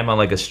strange time on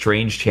like a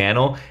strange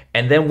channel.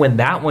 And then when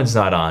that one's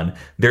not on,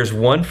 there's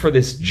one for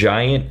this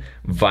giant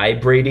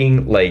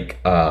vibrating like,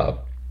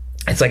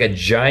 it's like a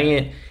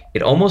giant,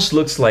 it almost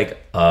looks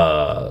like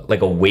a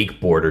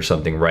wakeboard or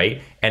something,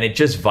 right? And it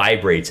just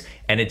vibrates,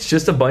 and it's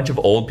just a bunch of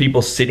old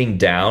people sitting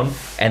down,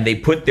 and they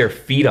put their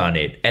feet on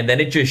it, and then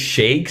it just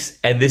shakes.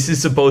 And this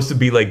is supposed to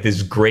be like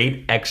this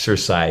great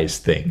exercise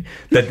thing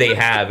that they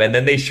have. And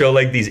then they show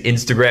like these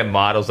Instagram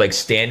models like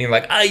standing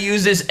like, I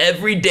use this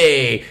every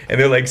day, and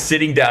they're like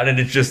sitting down, and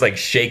it's just like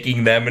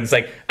shaking them, and it's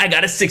like, I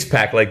got a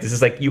six-pack like this.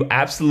 It's like, you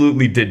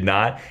absolutely did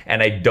not.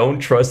 And I don't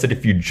trust that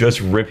if you just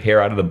rip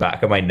hair out of the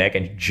back of my neck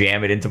and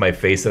jam it into my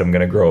face that I'm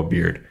gonna grow a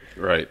beard.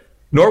 Right.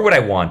 Nor would I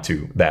want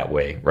to that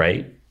way,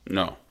 right?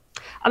 No.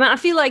 I mean, I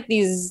feel like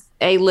these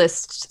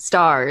A-list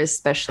stars,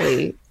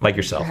 especially like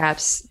yourself,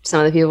 perhaps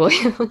some of the people,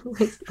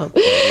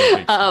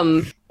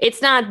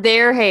 it's not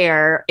their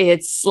hair.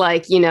 It's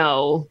like, you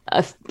know,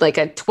 like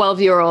a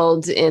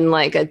 12-year-old in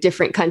like a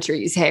different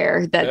country's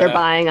hair that they're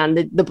buying on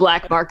the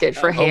black market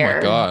for hair.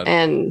 Oh my God.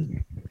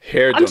 And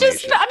hair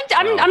donation.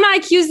 I'm not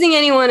accusing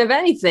anyone of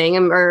anything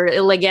or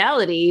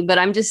illegality, but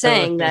I'm just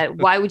saying that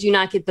why would you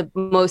not get the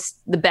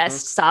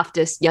best,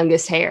 softest,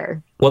 youngest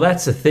hair? Well,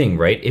 that's the thing,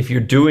 right? If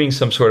you're doing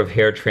some sort of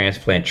hair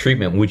transplant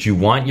treatment, would you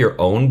want your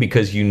own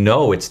because you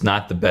know it's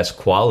not the best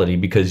quality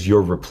because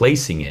you're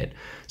replacing it?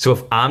 So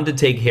if I'm to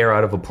take hair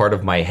out of a part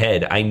of my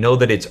head, I know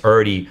that it's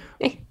already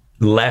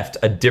left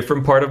a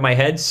different part of my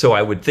head, so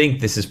I would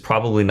think this is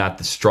probably not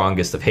the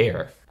strongest of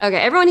hair. Okay,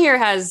 everyone here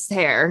has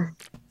hair.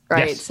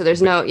 Right, yes. So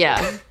there's no,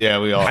 Yeah,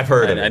 we all. I've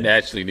heard of it. I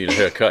actually need a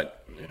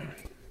haircut.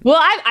 Well,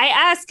 I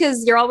asked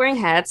because you're all wearing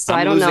hats, so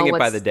I don't know. I'm losing it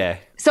by the day.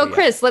 So,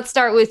 Chris, let's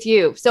start with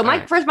you. So,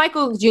 first,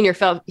 Michael Jr.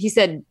 he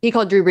said he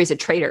called Drew Brees a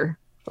traitor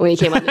when he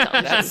came on the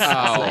television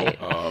last night.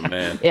 Oh,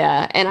 man.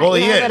 Yeah, and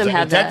he is. Let him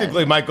have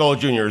technically, Michael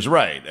Jr. is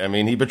right. I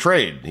mean, he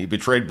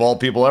betrayed bald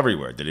people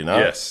everywhere. Did he not?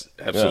 Yes,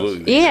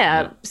 absolutely.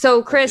 Yeah.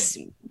 So, Chris,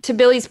 to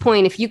Billy's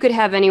point, if you could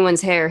have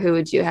anyone's hair, who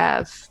would you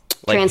have?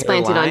 Like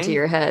transplanted onto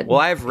your head. Well,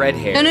 I have red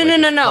hair.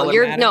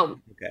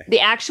 No. Okay. The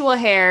actual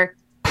hair,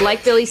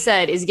 like Billy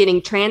said, is getting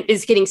put into your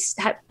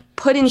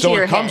head. So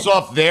it comes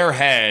off their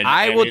head.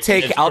 I'll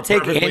take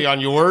perfectly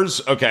on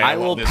yours. Okay. I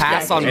will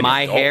pass on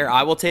my hair.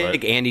 I will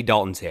take Andy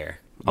Dalton's hair.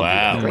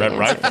 Wow, Red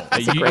Rifle.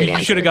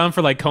 You should have gone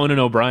for like Conan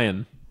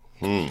O'Brien.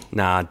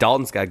 Nah,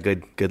 Dalton's got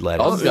good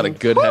lettuce. Dalton's got a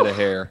good head of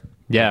hair.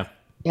 Yeah.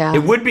 Yeah.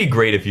 It would be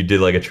great if you did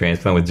like a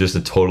transplant with just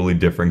a totally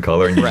different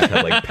color and you just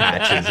had like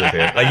patches of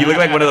hair. Like you look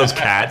like one of those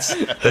cats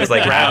that's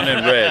like brown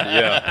and red.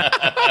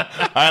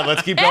 Yeah. All right,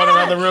 let's keep going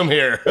around the room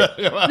here.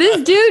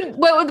 This dude,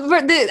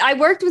 I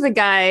worked with a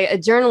guy, a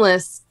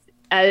journalist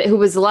who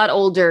was a lot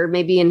older,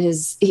 maybe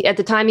at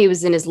the time he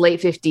was in his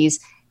late 50s,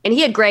 and he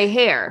had gray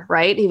hair,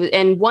 right?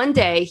 And one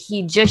day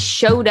he just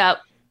showed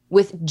up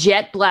with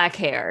jet black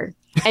hair.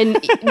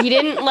 And he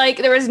didn't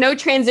there was no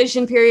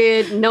transition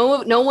period.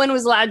 No one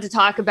was allowed to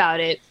talk about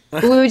it.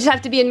 We would just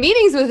have to be in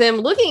meetings with him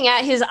looking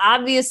at his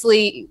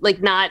obviously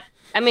I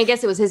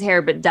guess it was his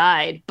hair, but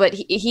dyed, but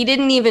he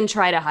didn't even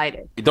try to hide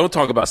it. Don't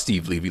talk about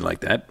Steve Levy like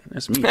that.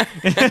 That's me. Wow.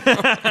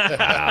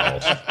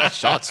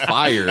 Shots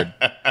fired.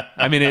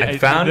 I mean,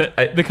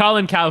 the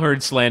Colin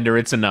Cowherd slander,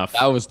 it's enough.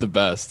 That was the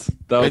best.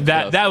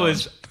 That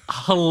was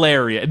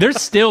hilarious.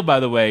 There's still, by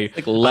the way,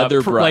 like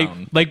leather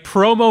brown, like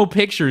promo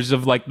pictures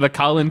of like the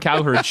Colin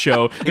Cowherd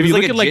show. If you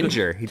look at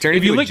ginger, he turned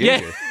into a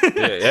ginger.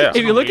 Yeah.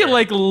 If you look at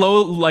like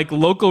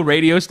local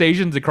radio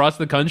stations across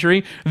the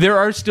country, there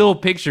are still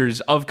pictures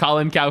of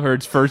Colin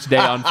Cowherd's first day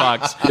on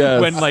Fox.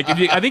 Yes. When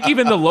I think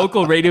even the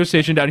local radio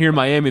station down here in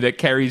Miami that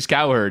carries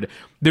Cowherd,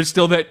 there's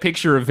still that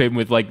picture of him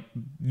with like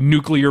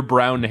nuclear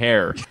brown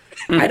hair.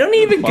 I don't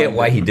even get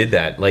why he did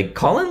that. Like,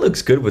 Colin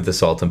looks good with the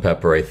salt and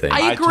pepper, I think.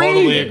 I agree.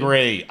 totally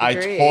agree. I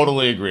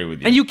totally agree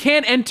with you. And you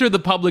can't enter the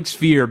public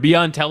sphere, be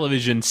on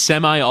television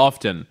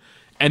semi-often,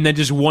 and then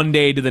just one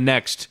day to the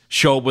next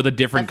show up with a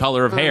different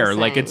color of hair.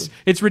 Like,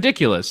 it's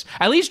ridiculous.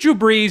 At least Drew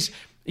Brees,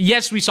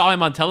 yes, we saw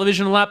him on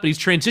television a lot, but he's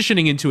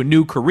transitioning into a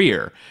new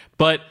career.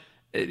 But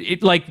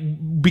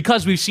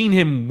because we've seen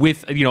him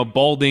with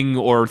balding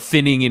or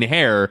thinning in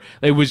hair,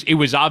 it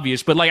was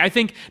obvious. But I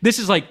think this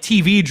is like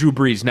TV Drew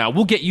Brees now.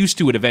 We'll get used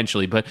to it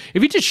eventually. But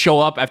if you just show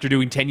up after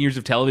doing 10 years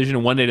of television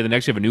and one day to the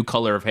next you have a new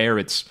color of hair,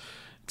 it's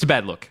a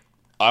bad look.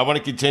 I want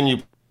to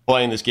continue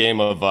playing this game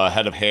of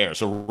head of hair.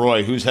 So,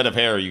 Roy, whose head of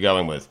hair are you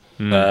going with?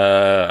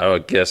 I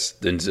would guess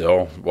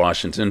Denzel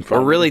Washington.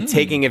 We're really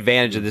taking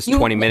advantage of this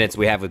 20 minutes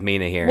we have with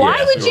Mina here.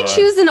 Why would you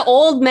choose an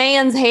old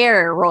man's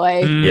hair,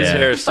 Roy? His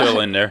hair is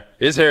still in there.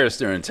 His hair is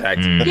still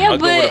intact. Yeah,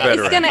 but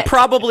it's gonna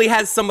probably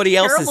has somebody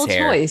else's terrible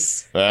hair.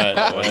 Choice.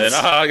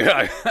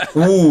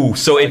 Ooh,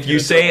 so if you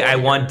say I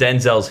want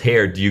Denzel's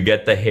hair, do you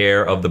get the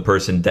hair of the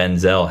person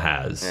Denzel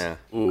has? Yeah.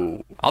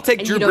 Ooh. I'll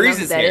take Drew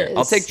Brees' hair.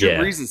 I'll take Drew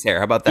Brees' hair.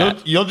 How about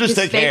that? You'll just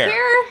take hair.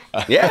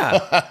 Yeah.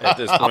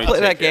 I'll play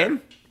that game.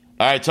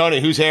 All right, Tony,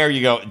 whose hair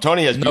you go?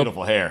 Tony has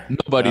beautiful hair.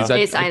 Nobody's.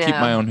 I keep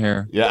my own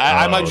hair. Yeah,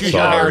 I might choose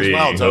your hair as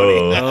well,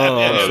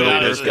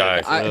 Tony. This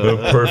guy.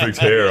 Perfect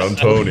hair. I'm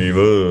Tony.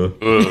 What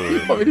do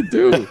you want me to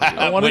do?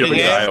 I want to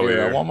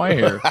hair. I want my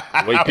hair.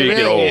 Wait till you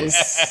get old.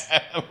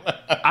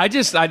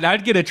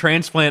 I'd get a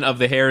transplant of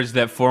the hairs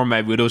that form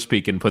my widow's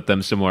peak and put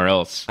them somewhere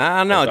else. I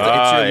don't know.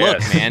 It's your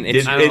look, man.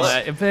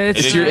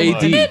 It's your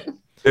AD.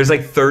 There's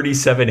like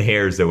 37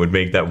 hairs that would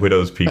make that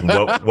widow's peak.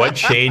 What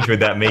change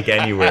would that make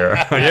anywhere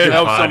on your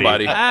help body?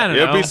 somebody. I don't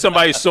It'll know. be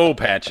somebody's soul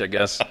patch, I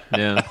guess.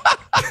 Yeah.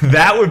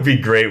 That would be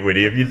great,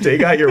 Woody. If you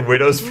take out your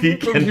widow's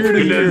peak and put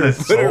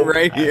it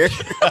right here.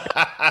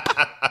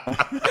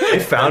 I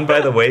found,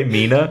 by the way,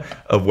 Mina,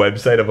 a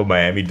website of a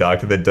Miami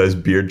doctor that does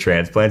beard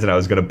transplants, and I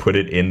was going to put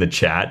it in the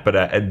chat,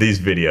 but these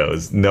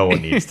videos, no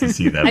one needs to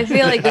see them. I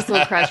feel like this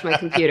will crash my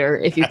computer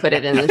if you put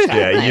it in the chat.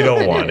 Yeah, you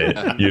don't want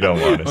it. You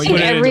don't want I it. think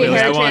every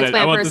hair transplant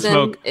the person,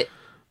 smoke.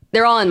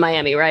 they're all in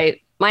Miami,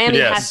 right? Miami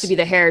Yes. has to be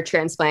the hair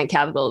transplant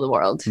capital of the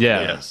world.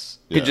 Yeah. Yes.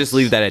 You could just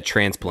leave that at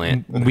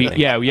transplant.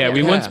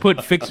 We once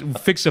put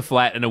fix a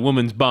flat in a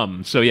woman's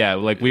bum. So yeah,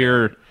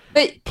 we're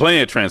But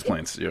Plenty of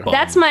transplants. Yeah.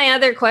 that's my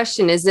other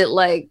question. Is it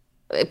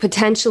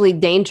potentially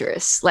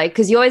dangerous?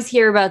 Because you always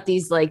hear about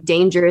these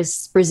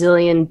dangerous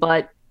Brazilian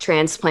butt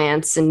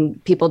transplants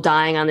and people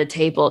dying on the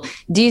table.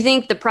 Do you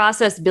think the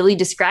process Billy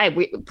described,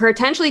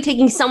 potentially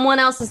taking someone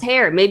else's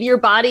hair, maybe your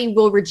body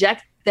will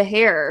reject the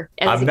hair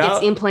as it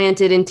gets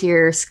implanted into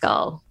your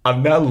skull?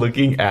 I'm not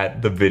looking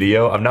at the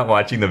video. I'm not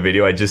watching the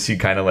video. I just see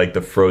kind of like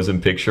the frozen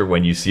picture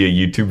when you see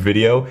a YouTube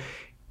video.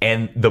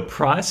 And the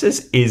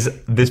process is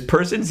this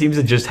person seems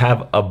to just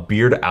have a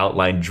beard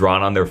outline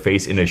drawn on their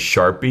face in a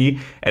Sharpie.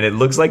 And it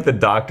looks like the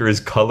doctor is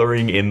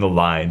coloring in the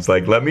lines.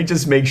 Let me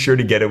just make sure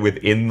to get it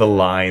within the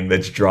line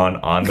that's drawn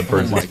on the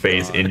person's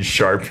face in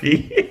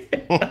Sharpie.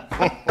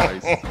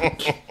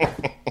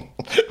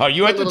 Are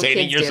you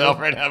entertaining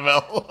yourself right now,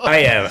 Mel? I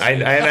am.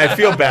 I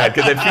feel bad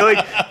because I feel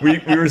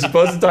like we were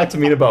supposed to talk to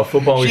Mina about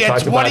football. She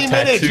had 20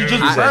 minutes. You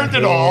just burned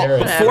it all.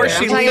 Before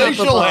she leaves,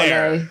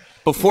 hair.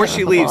 Before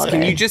she leaves,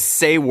 can you just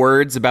say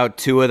words about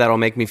Tua that'll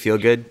make me feel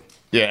good?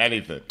 Yeah,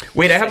 anything.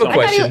 Wait, I have a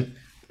question.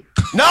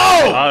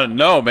 No!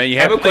 No, man. You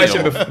I have a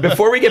question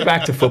before we get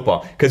back to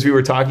football, because we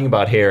were talking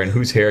about hair and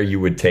whose hair you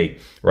would take,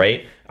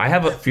 right? I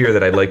have a fear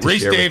that I'd like to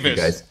Reese share Davis. with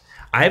you guys.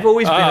 I've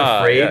always been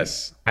afraid.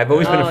 Yes. I've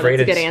always been afraid.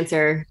 That's a good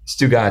answer.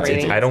 Stu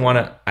Gatz. I don't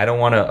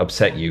want to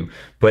upset you,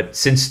 but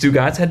since Stu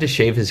Gatz had to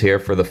shave his hair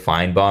for the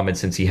Feinbaum, and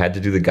since he had to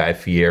do the Guy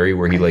Fieri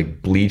where he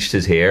bleached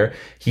his hair,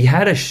 he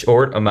had a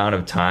short amount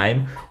of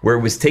time where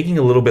it was taking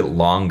a little bit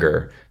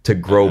longer to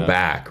grow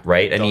back,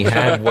 right? And he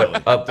had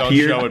what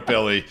appeared. Don't show it,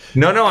 Billy.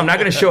 No, I'm not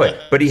going to show it.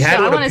 But he had.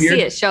 I what want to appeared,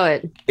 see it. Show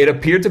it. It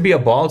appeared to be a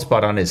bald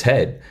spot on his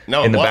head,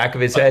 in the back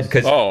of his head,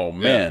 because oh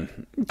man,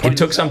 it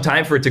took some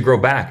time for it to grow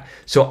back.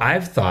 So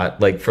I've thought,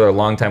 for a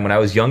long time when I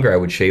was younger, I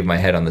would shave my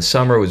head on the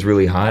summer. It was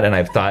really hot, and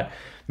I've thought,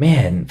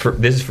 man,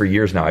 this is for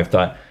years now. I've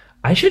thought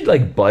I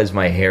should buzz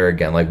my hair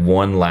again,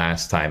 one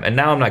last time. And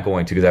now I'm not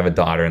going to because I have a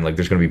daughter and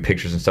there's going to be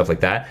pictures and stuff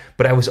like that.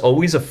 But I was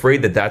always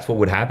afraid that that's what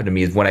would happen to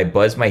me is when I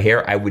buzz my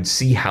hair, I would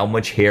see how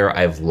much hair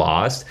I've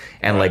lost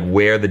and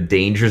where the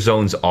danger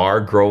zones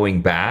are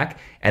growing back.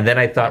 And then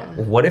I thought,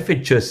 what if it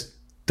just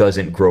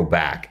doesn't grow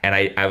back? And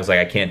I was like,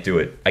 I can't do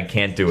it.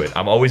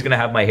 I'm always going to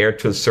have my hair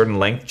to a certain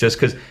length just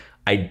because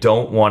I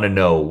don't want to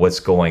know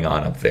what's going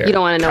on up there. You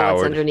don't want to know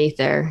what's underneath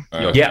there.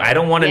 Yeah, I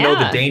don't want to know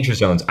the danger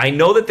zones. I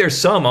know that there's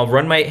some. I'll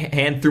run my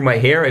hand through my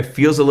hair. It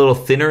feels a little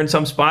thinner in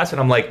some spots.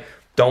 And I'm like,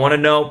 don't want to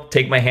know.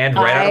 Take my hand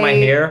right out of my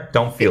hair.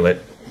 Don't feel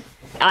it.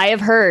 I have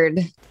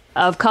heard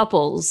of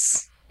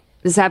couples.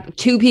 This happened.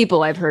 2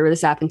 people I've heard where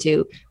this happened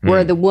to,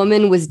 where the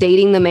woman was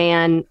dating the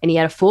man and he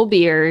had a full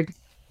beard.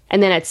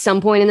 And then at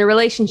some point in the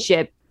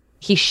relationship,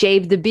 he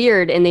shaved the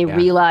beard and they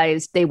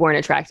realized they weren't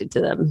attracted to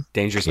them.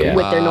 Dangerous with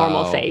their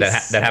normal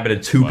face. That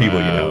happened to 2 people,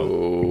 you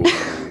know.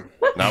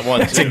 Not got one.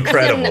 That's too.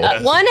 incredible.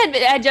 One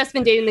had just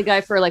been dating the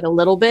guy for like a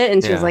little bit,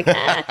 and she was like,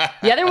 eh.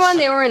 The other one,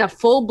 they were in a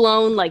full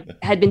blown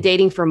had been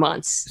dating for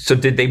months. So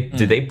did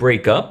they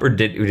break up, or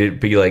did it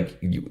be like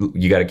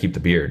you got to keep the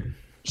beard?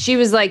 She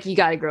was like, you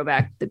got to grow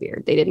back the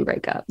beard. They didn't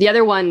break up. The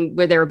other one,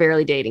 where they were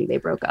barely dating, they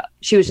broke up.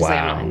 She was just like,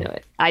 I know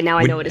it. I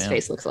know what his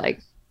face looks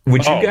like.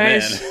 Would you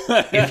guys,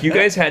 if you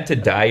guys had to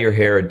dye your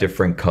hair a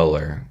different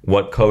color,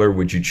 what color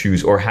would you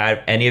choose? Or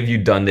have any of you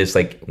done this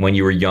like when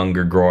you were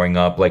younger, growing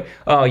up? Like,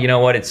 oh, you know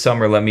what? It's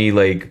summer. I'm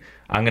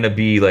going to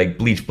be like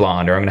bleach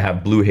blonde, or I'm going to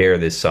have blue hair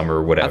this summer,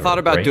 or whatever. I thought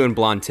about doing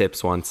blonde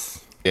tips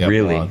once. Yeah,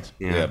 really? Blonde.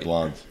 Yeah,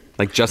 blonde.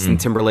 Like Justin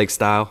Timberlake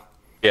style.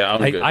 Yeah,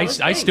 I'm good.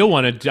 I still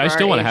want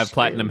to have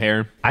platinum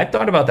hair. I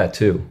thought about that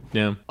too.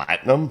 Yeah.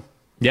 Platinum?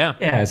 Yeah.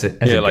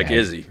 Yeah, like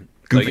Izzy.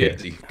 Goofy. Like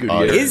Izzy.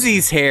 Goofy.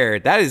 Izzy's hair,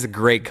 that is a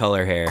great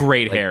color hair.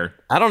 Great hair.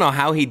 I don't know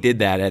how he did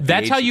that.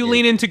 That's how you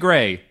lean into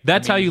gray.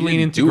 That's how you lean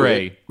into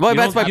gray. Well,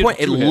 that's my point.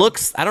 It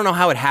looks. I don't know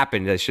how it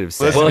happened. I should have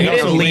said. Well, he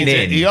didn't lean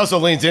in. He also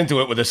leans into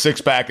it with a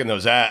six pack and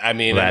those.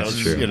 That's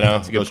true. You know,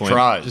 those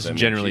tries. Just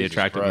generally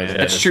attractive man.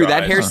 That's true.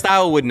 That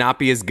hairstyle would not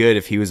be as good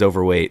if he was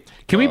overweight.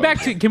 Can we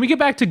get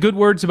back to good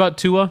words about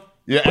Tua?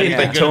 Yeah, Wait,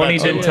 but Tony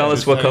didn't tell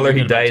us what color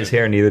he dyed his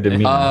hair. Neither did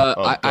me.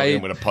 I'm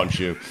going to punch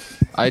you.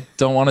 I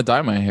don't want to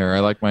dye my hair.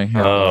 I like my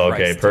hair. Oh,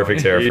 okay.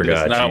 Perfect hair for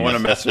God. I don't want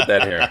to mess with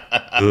that hair.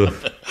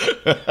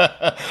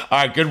 All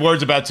right, good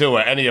words about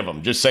Tua. Any of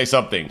them. Just say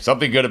something.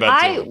 Something good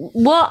about Tua.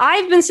 Well,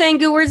 I've been saying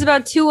good words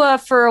about Tua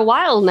for a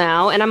while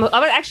now, and I'm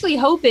actually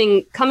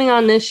hoping coming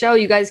on this show,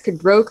 you guys could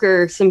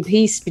broker some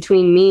peace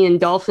between me and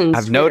Dolphins.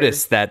 I've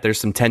noticed that there's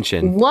some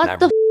tension. What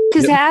the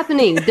is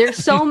happening? They're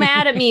so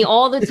mad at me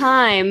all the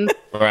time.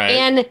 Right.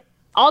 And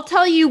I'll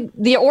tell you,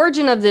 the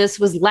origin of this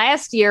was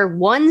last year,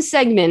 one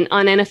segment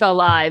on NFL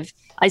Live.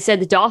 I said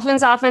the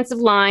Dolphins' offensive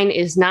line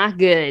is not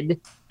good.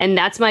 And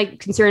that's my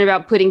concern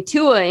about putting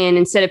Tua in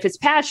instead of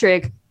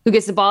Fitzpatrick, who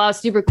gets the ball out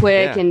super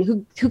quick. Yeah.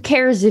 And who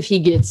cares if he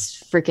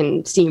gets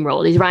freaking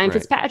steamrolled? He's Ryan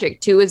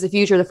Fitzpatrick. Tua is the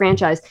future of the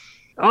franchise.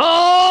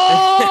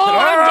 Oh,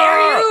 how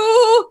dare you!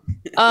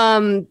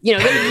 The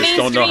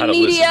mainstream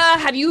media.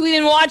 Have you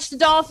even watched the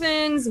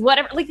Dolphins?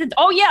 Whatever. Like,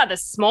 the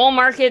small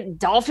market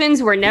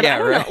Dolphins were never. I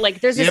don't know.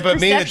 Like, there's this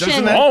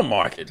perception. Small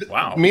market.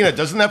 Wow. Mina,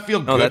 doesn't that feel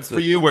good for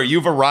you? Where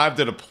you've arrived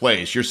at a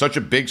place, you're such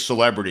a big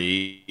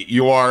celebrity.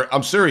 You are.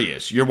 I'm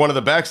serious. You're one of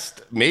the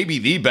best, maybe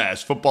the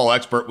best football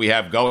expert we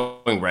have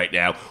going right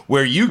now.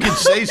 Where you can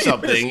say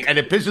something and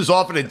it pisses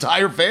off an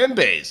entire fan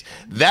base.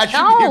 That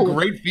should be a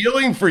great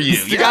feeling for you.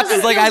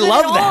 Yes. Like, I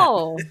love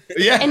that.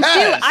 Yeah. And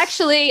Stu,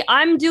 actually,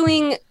 I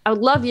would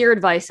love your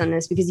advice on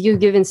this because you've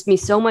given me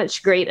so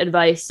much great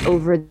advice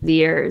over the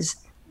years,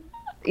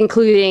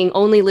 including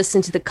only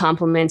listen to the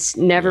compliments,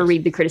 never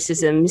read the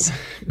criticisms.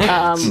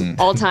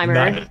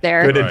 All-timer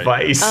there. Good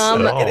advice.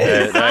 I'm going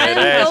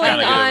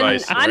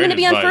to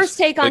be on First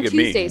Take on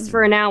Tuesdays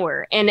for an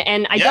hour. And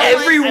I don't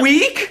every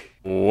week?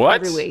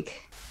 What? Every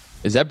week.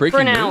 Is that breaking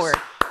for an news? hour.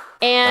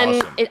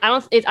 And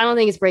awesome. I don't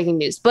think it's breaking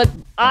news, but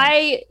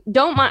I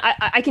don't mind.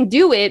 I can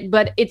do it,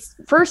 but it's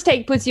First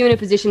Take puts you in a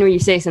position where you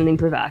say something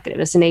provocative.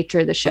 That's the nature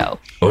of the show.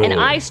 Oh. And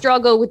I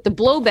struggle with the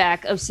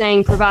blowback of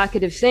saying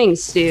provocative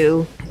things,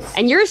 Stu.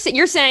 And you're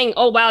saying,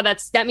 oh wow,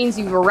 that means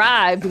you've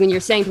arrived when you're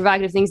saying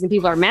provocative things and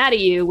people are mad at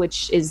you,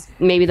 which is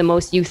maybe the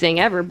most you thing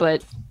ever.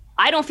 But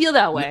I don't feel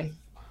that way.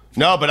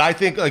 No, but I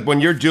think like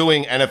when you're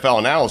doing NFL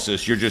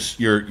analysis,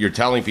 you're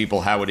telling people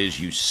how it is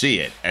you see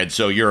it, and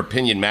so your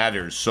opinion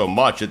matters so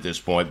much at this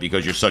point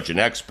because you're such an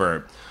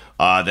expert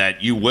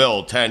that you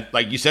will tend,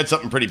 like you said,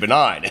 something pretty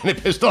benign, and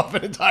it pissed off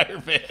an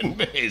entire fan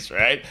base,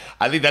 right?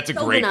 I think that's a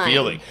great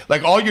feeling.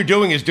 Like all you're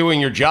doing is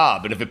doing your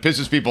job, and if it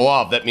pisses people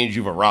off, that means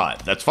you've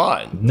arrived. That's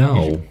fine.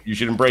 No, you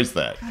should embrace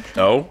that.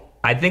 No.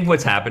 I think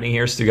what's happening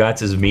here,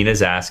 Stugatz, is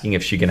Mina's asking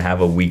if she can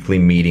have a weekly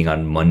meeting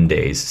on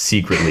Mondays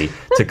secretly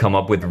to come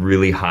up with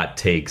really hot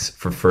takes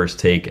for First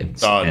Take and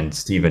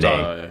Stephen A.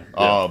 Yeah.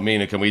 Oh,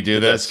 Mina, can we do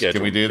this?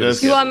 Can we do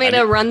this? You want me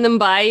to run them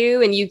by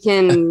you and you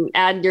can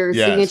add your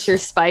signature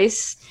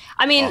spice?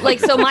 I mean,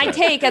 so my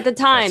take at the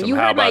time, you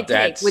heard my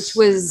take, which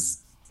was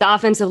the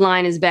offensive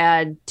line is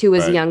bad. Tua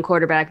is a young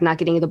quarterback, not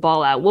getting the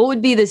ball out. What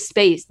would be the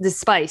spice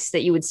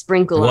that you would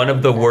sprinkle? One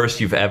of the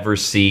worst you've ever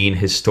seen,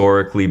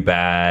 historically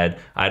bad.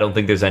 I don't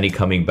think there's any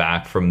coming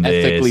back from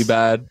this. Ethically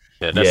bad.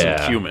 Yeah, that's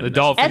some human. The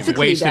Dolphins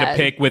wasted a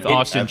pick with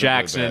Austin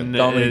Jackson.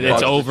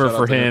 It's over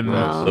for him.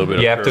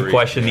 You have to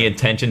question the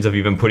intentions of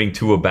even putting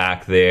Tua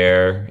back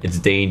there. It's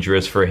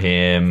dangerous for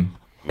him.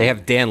 They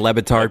have Dan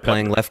Lebitard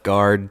playing left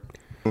guard.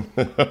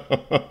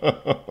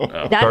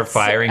 Start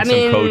firing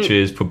some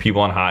coaches, put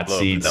people on hot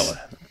seats.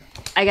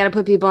 I got to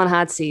put people on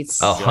hot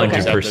seats.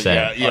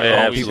 100%.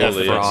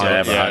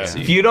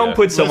 Absolutely. If you don't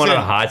put someone on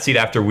a hot seat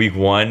after week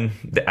 1,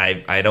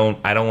 I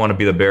don't want to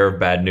be the bearer of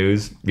bad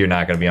news. You're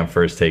not going to be on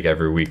First Take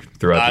every week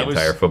throughout the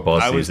entire football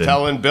season. I was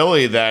telling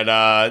Billy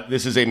that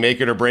this is a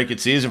make it or break it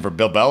season for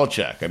Bill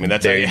Belichick. I mean,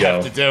 that's how you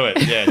have to do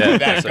it.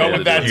 Yeah, go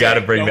with that. You got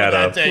to bring that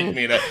up.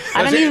 Mina.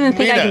 I don't even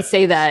think I can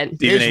say that.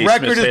 His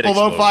record is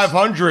below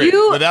 500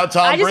 without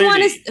Tom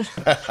Brady.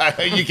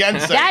 You can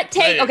say that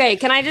take. Okay,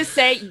 can I just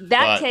say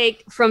that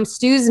take from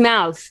Stu's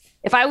mouth?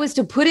 If I was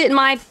to put it in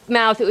my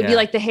mouth, it would be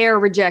like the hair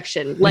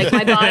rejection. Like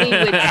my body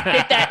would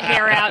spit that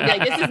hair out and be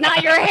like, this is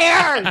not your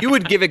hair. You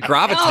would give it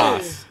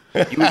gravitas.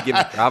 You would give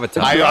it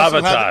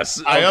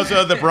gravitas. I also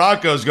had the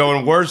Broncos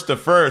going worst to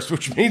first,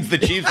 which means the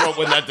Chiefs won't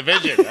win that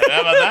division.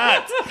 How about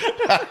that?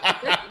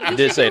 You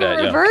did say that,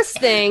 yeah. Reverse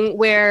thing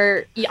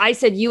where I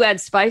said you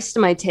add spice to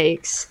my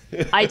takes.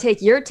 I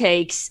take your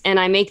takes and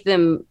I make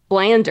them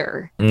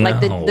blander, like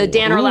the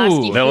Dan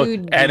Orlovsky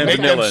food. And make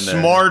them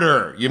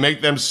smarter. You make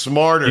them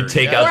smarter. You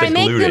take out the gluten.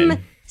 Or I make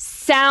them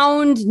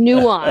sound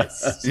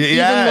nuanced, even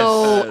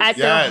though at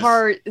their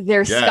heart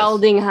they're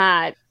scalding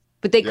hot,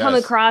 but they come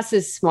across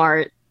as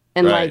smart.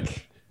 And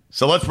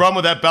so let's run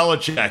with that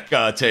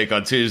Belichick take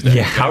on Tuesday.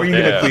 Yeah, how are you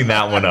going to clean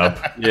that one up?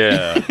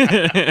 Yeah.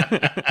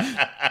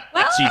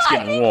 Well,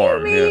 getting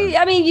warm.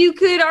 I mean, you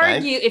could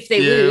argue if they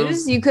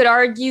lose, you could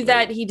argue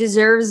that he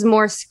deserves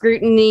more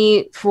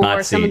scrutiny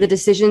for some of the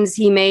decisions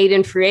he made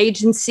in free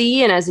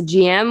agency and as a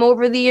GM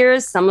over the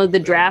years. Some of the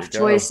draft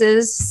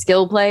choices,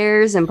 skill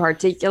players in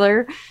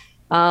particular.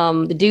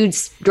 The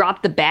dudes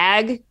dropped the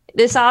bag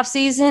this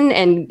offseason,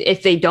 and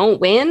if they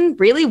don't win,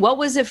 really, what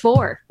was it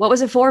for? What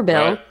was it for,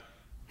 Bill?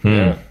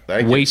 Yeah,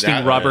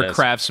 wasting Robert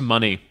Kraft's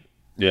money.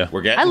 Yeah,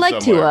 we're getting. I like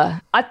Tua.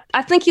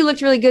 I think he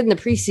looked really good in the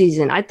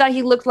preseason. I thought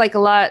he looked like a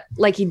lot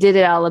like he did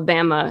at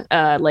Alabama.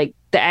 Like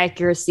the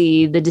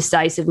accuracy, the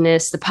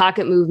decisiveness, the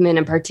pocket movement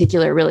in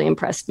particular really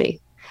impressed me.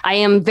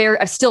 I'm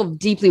still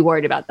deeply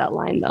worried about that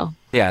line though.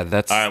 Yeah,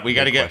 that's all right. We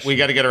got to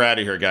get her out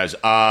of here, guys.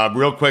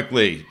 Real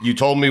quickly, you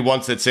told me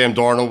once that Sam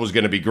Darnold was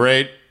going to be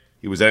great.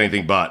 He was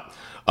anything but.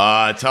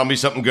 Tell me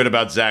something good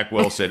about Zach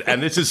Wilson.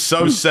 And this is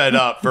so set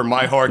up for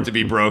my heart to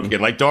be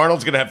broken. Like,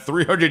 Darnold's going to have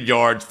 300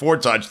 yards, 4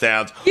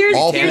 touchdowns,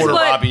 all 4 to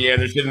Robbie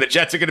Anderson. The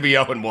Jets are going to be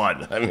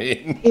 0-1. I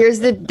mean, here's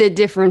the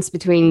difference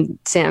between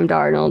Sam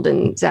Darnold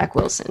and Zach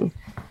Wilson.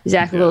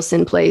 Zach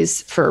Wilson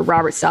plays for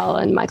Robert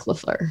Saleh and Mike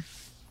LaFleur.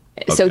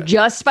 Okay. So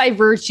just by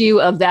virtue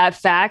of that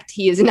fact,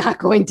 he is not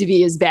going to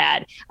be as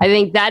bad. I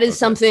think that is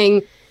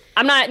something.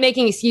 I'm not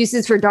making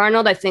excuses for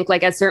Darnold. I think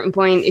like at a certain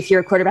point, if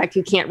you're a quarterback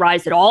who can't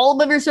rise at all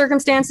above your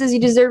circumstances, you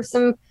deserve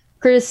some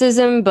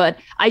criticism. But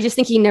I just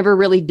think he never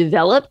really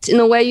developed in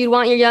the way you'd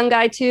want your young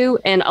guy to.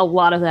 And a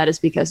lot of that is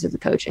because of the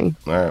coaching.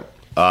 All right.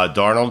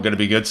 Darnold going to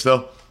be good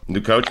still? New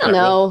coach? I don't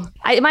know.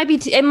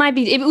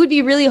 It would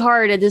be really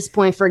hard at this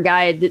point for a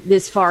guy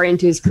this far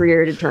into his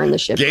career to turn the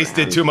ship Gase around.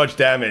 did too much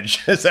damage.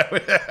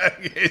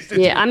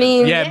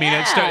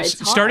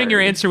 Starting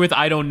your answer with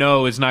 "I don't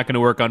know" is not going to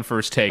work on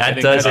First Take. I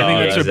think that's what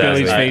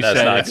Billy's face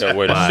said.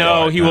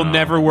 No, he will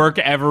never work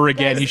ever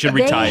again. He should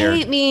retire. They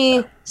hate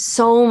me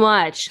so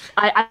much.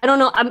 I don't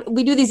know.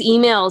 We do these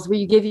emails where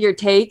you give your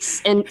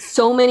takes, and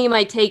so many of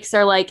my takes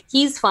are like,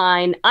 "He's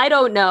fine. I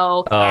don't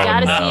know.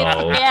 Gotta see it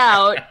play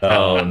out."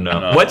 Oh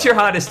no! What's your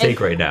hottest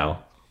take right now?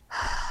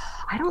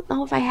 I don't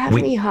know if I have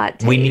any hot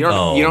takes. You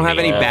don't have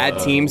any bad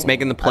teams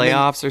making the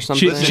playoffs or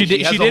something? She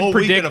did a whole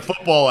weekend of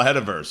football ahead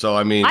of her, so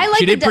I mean... I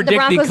like the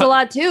Broncos a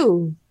lot,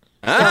 too.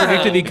 She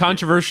predicted the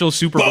controversial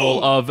Super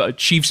Bowl of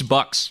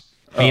Chiefs-Bucks.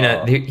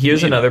 Mina,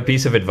 here's another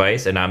piece of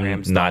advice, and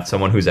I'm not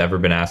someone who's ever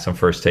been asked on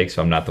First Take,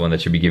 so I'm not the one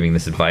that should be giving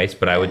this advice,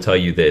 but I would tell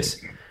you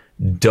this.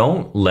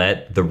 Don't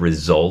let the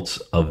results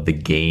of the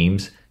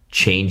games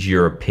change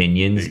your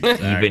opinions,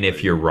 even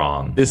if you're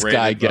wrong. This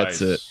guy gets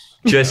it.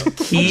 Just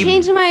keep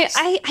changing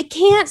I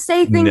can't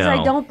say things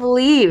I don't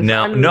believe.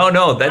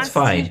 No, that's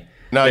fine.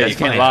 No, you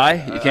can't lie.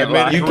 You can't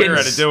lie. You can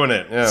doing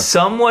it. Yeah.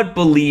 Somewhat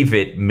believe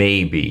it,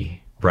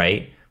 maybe,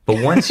 right?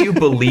 But once you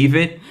believe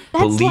it,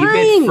 believe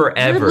lying. It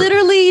forever. You're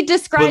literally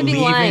describing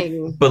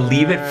lying.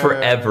 Believe it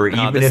forever,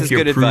 even if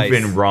you're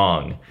proven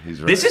wrong.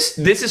 Right. This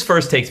is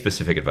First Take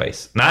specific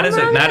advice, not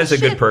as a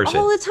good person.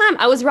 All the time,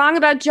 I was wrong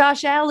about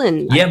Josh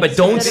Allen. Yeah, but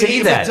don't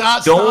say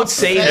that. Don't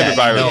say that.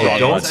 No,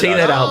 don't say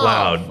that out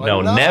loud.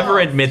 No, never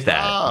admit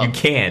that. You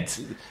can't.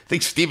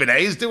 Think Stephen A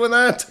is doing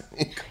that?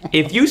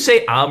 If you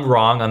say I'm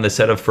wrong on the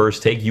set of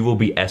First Take, you will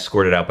be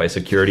escorted out by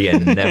security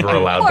and never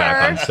allowed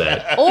back on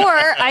set. Or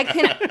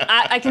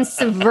I can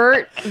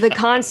subvert the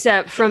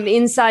concept from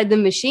inside the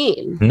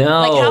machine.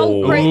 No. Like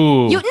how great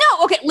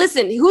okay,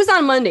 listen, who's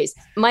on Mondays?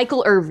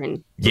 Michael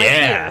Irvin.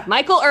 Yeah.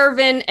 Michael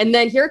Irvin, and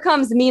then here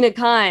comes Mina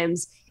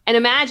Kimes. And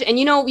imagine, and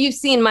you've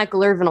seen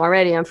Michael Irvin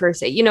already on First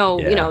Take. The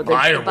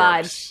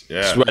vibes.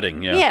 Yeah.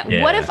 Sweating,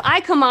 yeah. What if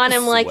I come on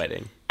and I'm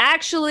like,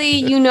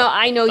 actually,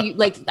 I know you,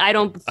 like, I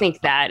don't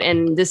think that.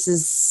 And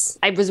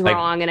I was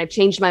wrong and I've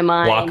changed my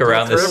mind. Walk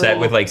around the set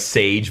with like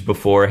sage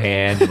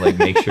beforehand and like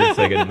make sure it's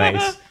like a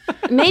nice.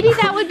 Maybe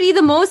that would be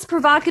the most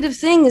provocative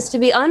thing, is to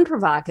be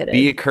unprovocative.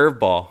 Be a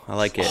curveball. I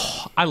like it.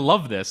 I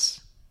love this.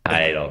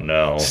 I don't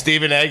know.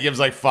 Stephen A. gives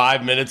like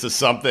 5 minutes of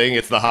something.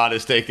 It's the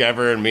hottest take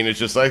ever. And Mina's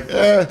just like,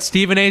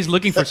 Stephen A. is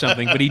looking for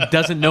something, but he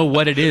doesn't know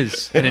what it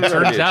is. And it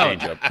turns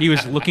out he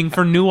was looking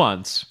for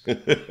nuance.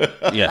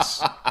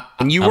 Yes.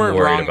 And you I'm weren't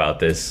worried wrong about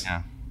this.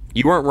 Yeah.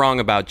 You weren't wrong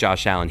about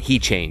Josh Allen. He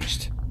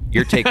changed.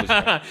 Your take was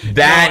right.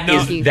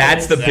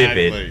 That's the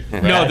pivot.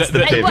 Exactly. No, That's the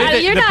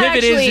pivot. You're The not pivot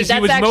actually- is he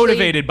that's was actually-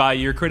 motivated by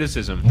your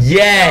criticism.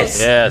 Yes.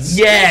 Yes.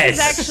 Yes. He's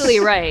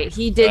actually right.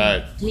 He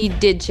did. He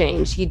did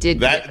change. He did.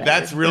 get better.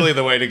 That's really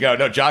the way to go.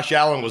 No, Josh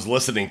Allen was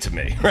listening to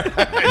me.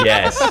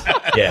 Yes.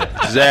 Yeah.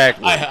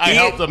 Exactly. I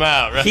helped him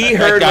out. Right? He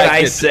heard guy what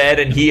I did. said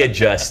and he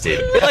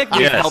adjusted. I feel like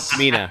we've Yes. helped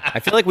Mina. I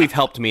feel like we've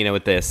helped Mina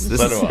with this.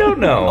 This is I don't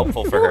know.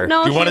 helpful for her.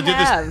 No, You want to do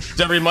have. this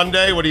every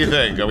Monday? What do you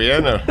think? Are we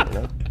in? No?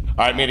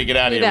 All right, Mina, get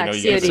out of here. Be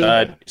We back, know you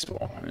COD. guys.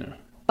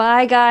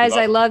 Bye, guys.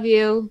 I love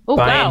you. Oh,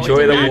 Bye, wow. enjoy I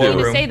did the not war mean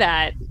to room. say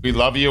that. We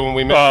love you and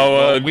we miss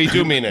Oh, you. We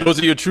do mean it. Those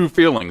are your true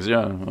feelings,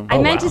 yeah. I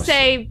meant to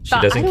say. She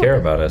doesn't care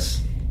about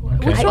us. Well, I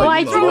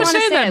Why don't want to say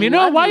say that? I You know,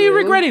 love why are you you.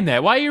 regretting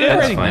that? Why are you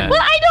regretting fine. that?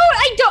 Well, I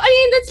don't. I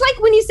mean, it's like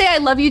when you say I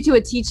love you to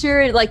a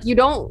teacher, like you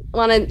don't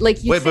want to,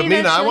 like you Wait, say but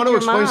Mina, that I to, want like, to your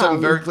explain something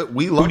mom. very clear.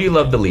 We love Who do you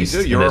love the least?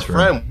 you. in You're a this room?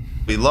 friend.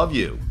 We love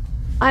you.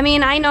 I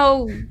mean, I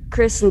know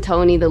Chris and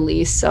Tony the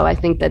least, so I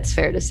think that's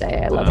fair to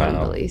say I love them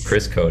the least.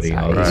 Chris Cody.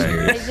 All these I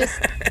years. just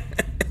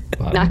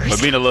not Chris.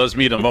 But Mina loves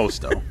me the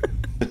most, though.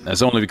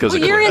 That's only because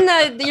Well, of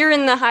you're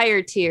in the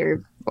higher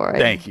tier, boy.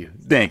 Thank you.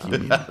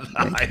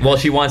 Well,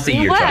 she wants to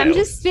eat your What? child. I'm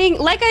just being,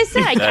 like I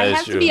said, I That is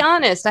have to true. be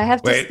honest. I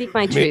have to Wait, speak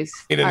my truth.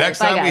 Mina, All right, next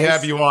bye, time we guys.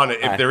 have you on,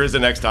 if there is a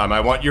next time, I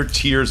want your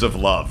tears of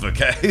love,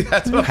 okay?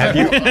 That's what Have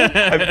you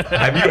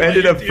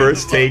ended a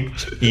first take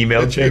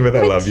email chain with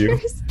 "I love you"?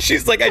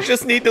 She's like, I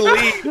just need to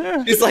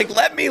leave. She's like,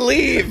 let me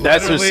leave.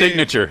 That's her Literally.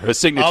 signature. Her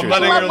signature. I'm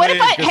letting her What if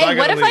leave, I? 'cause Hey, I what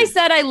gotta if I leave.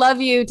 said I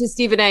love you to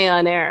Stephen A.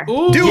 on air?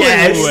 Do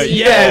it.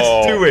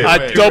 Yes, do it.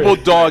 I double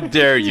dog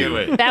dare you. Do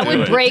it. That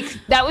would break.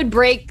 That would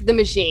break the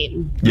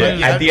machine. Yeah,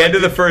 at the end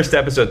of the first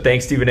episode.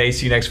 Thanks, Stephen A.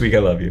 See you next week. I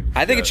love you.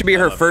 I think it should be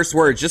her first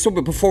words. Just so,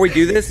 before we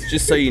do this,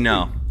 just so you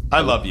know. I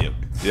love you.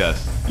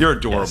 Yes. You're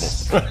adorable.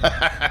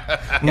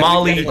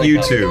 Molly,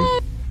 you too.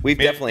 We've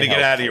Mina, definitely get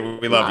helped. out of here.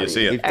 We love you.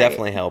 See you. We've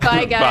definitely helped.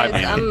 Bye, guys.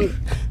 Mina.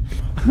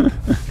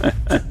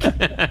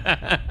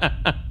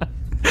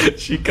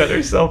 She cut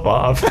herself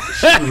off.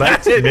 She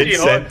left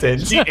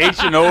mid-sentence. She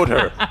H&O'd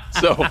her.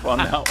 So on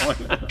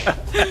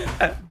that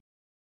one.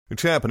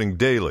 It's happening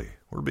daily.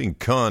 We're being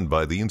conned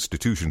by the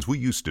institutions we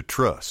used to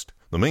trust.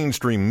 The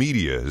mainstream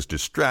media is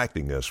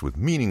distracting us with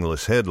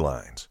meaningless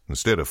headlines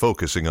instead of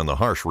focusing on the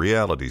harsh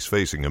realities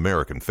facing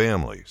American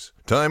families.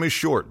 Time is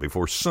short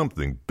before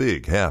something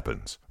big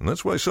happens, and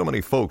that's why so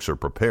many folks are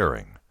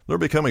preparing. They're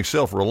becoming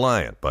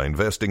self-reliant by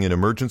investing in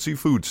emergency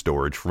food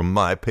storage from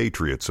My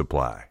Patriot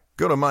Supply.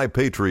 Go to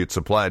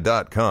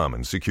MyPatriotSupply.com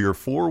and secure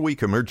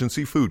 4-week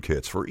emergency food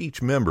kits for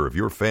each member of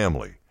your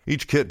family.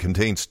 Each kit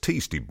contains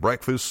tasty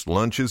breakfasts,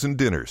 lunches, and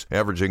dinners,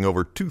 averaging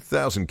over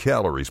 2,000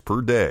 calories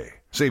per day.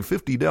 Save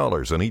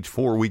 $50 on each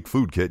 4-week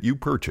food kit you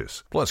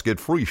purchase. Plus, get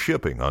free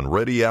shipping on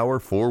Ready Hour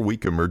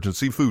 4-week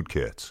emergency food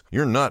kits.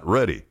 You're not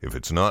ready if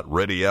it's not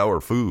Ready Hour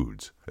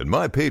foods. At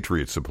My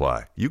Patriot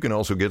Supply, you can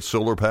also get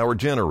solar power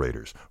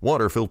generators,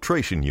 water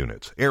filtration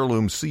units,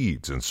 heirloom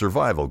seeds, and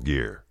survival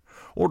gear.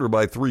 Order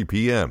by 3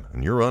 p.m.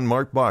 and your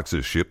unmarked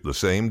boxes ship the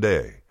same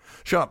day.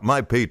 Shop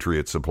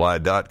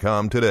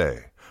MyPatriotSupply.com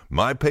today.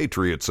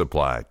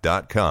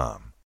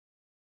 MyPatriotSupply.com.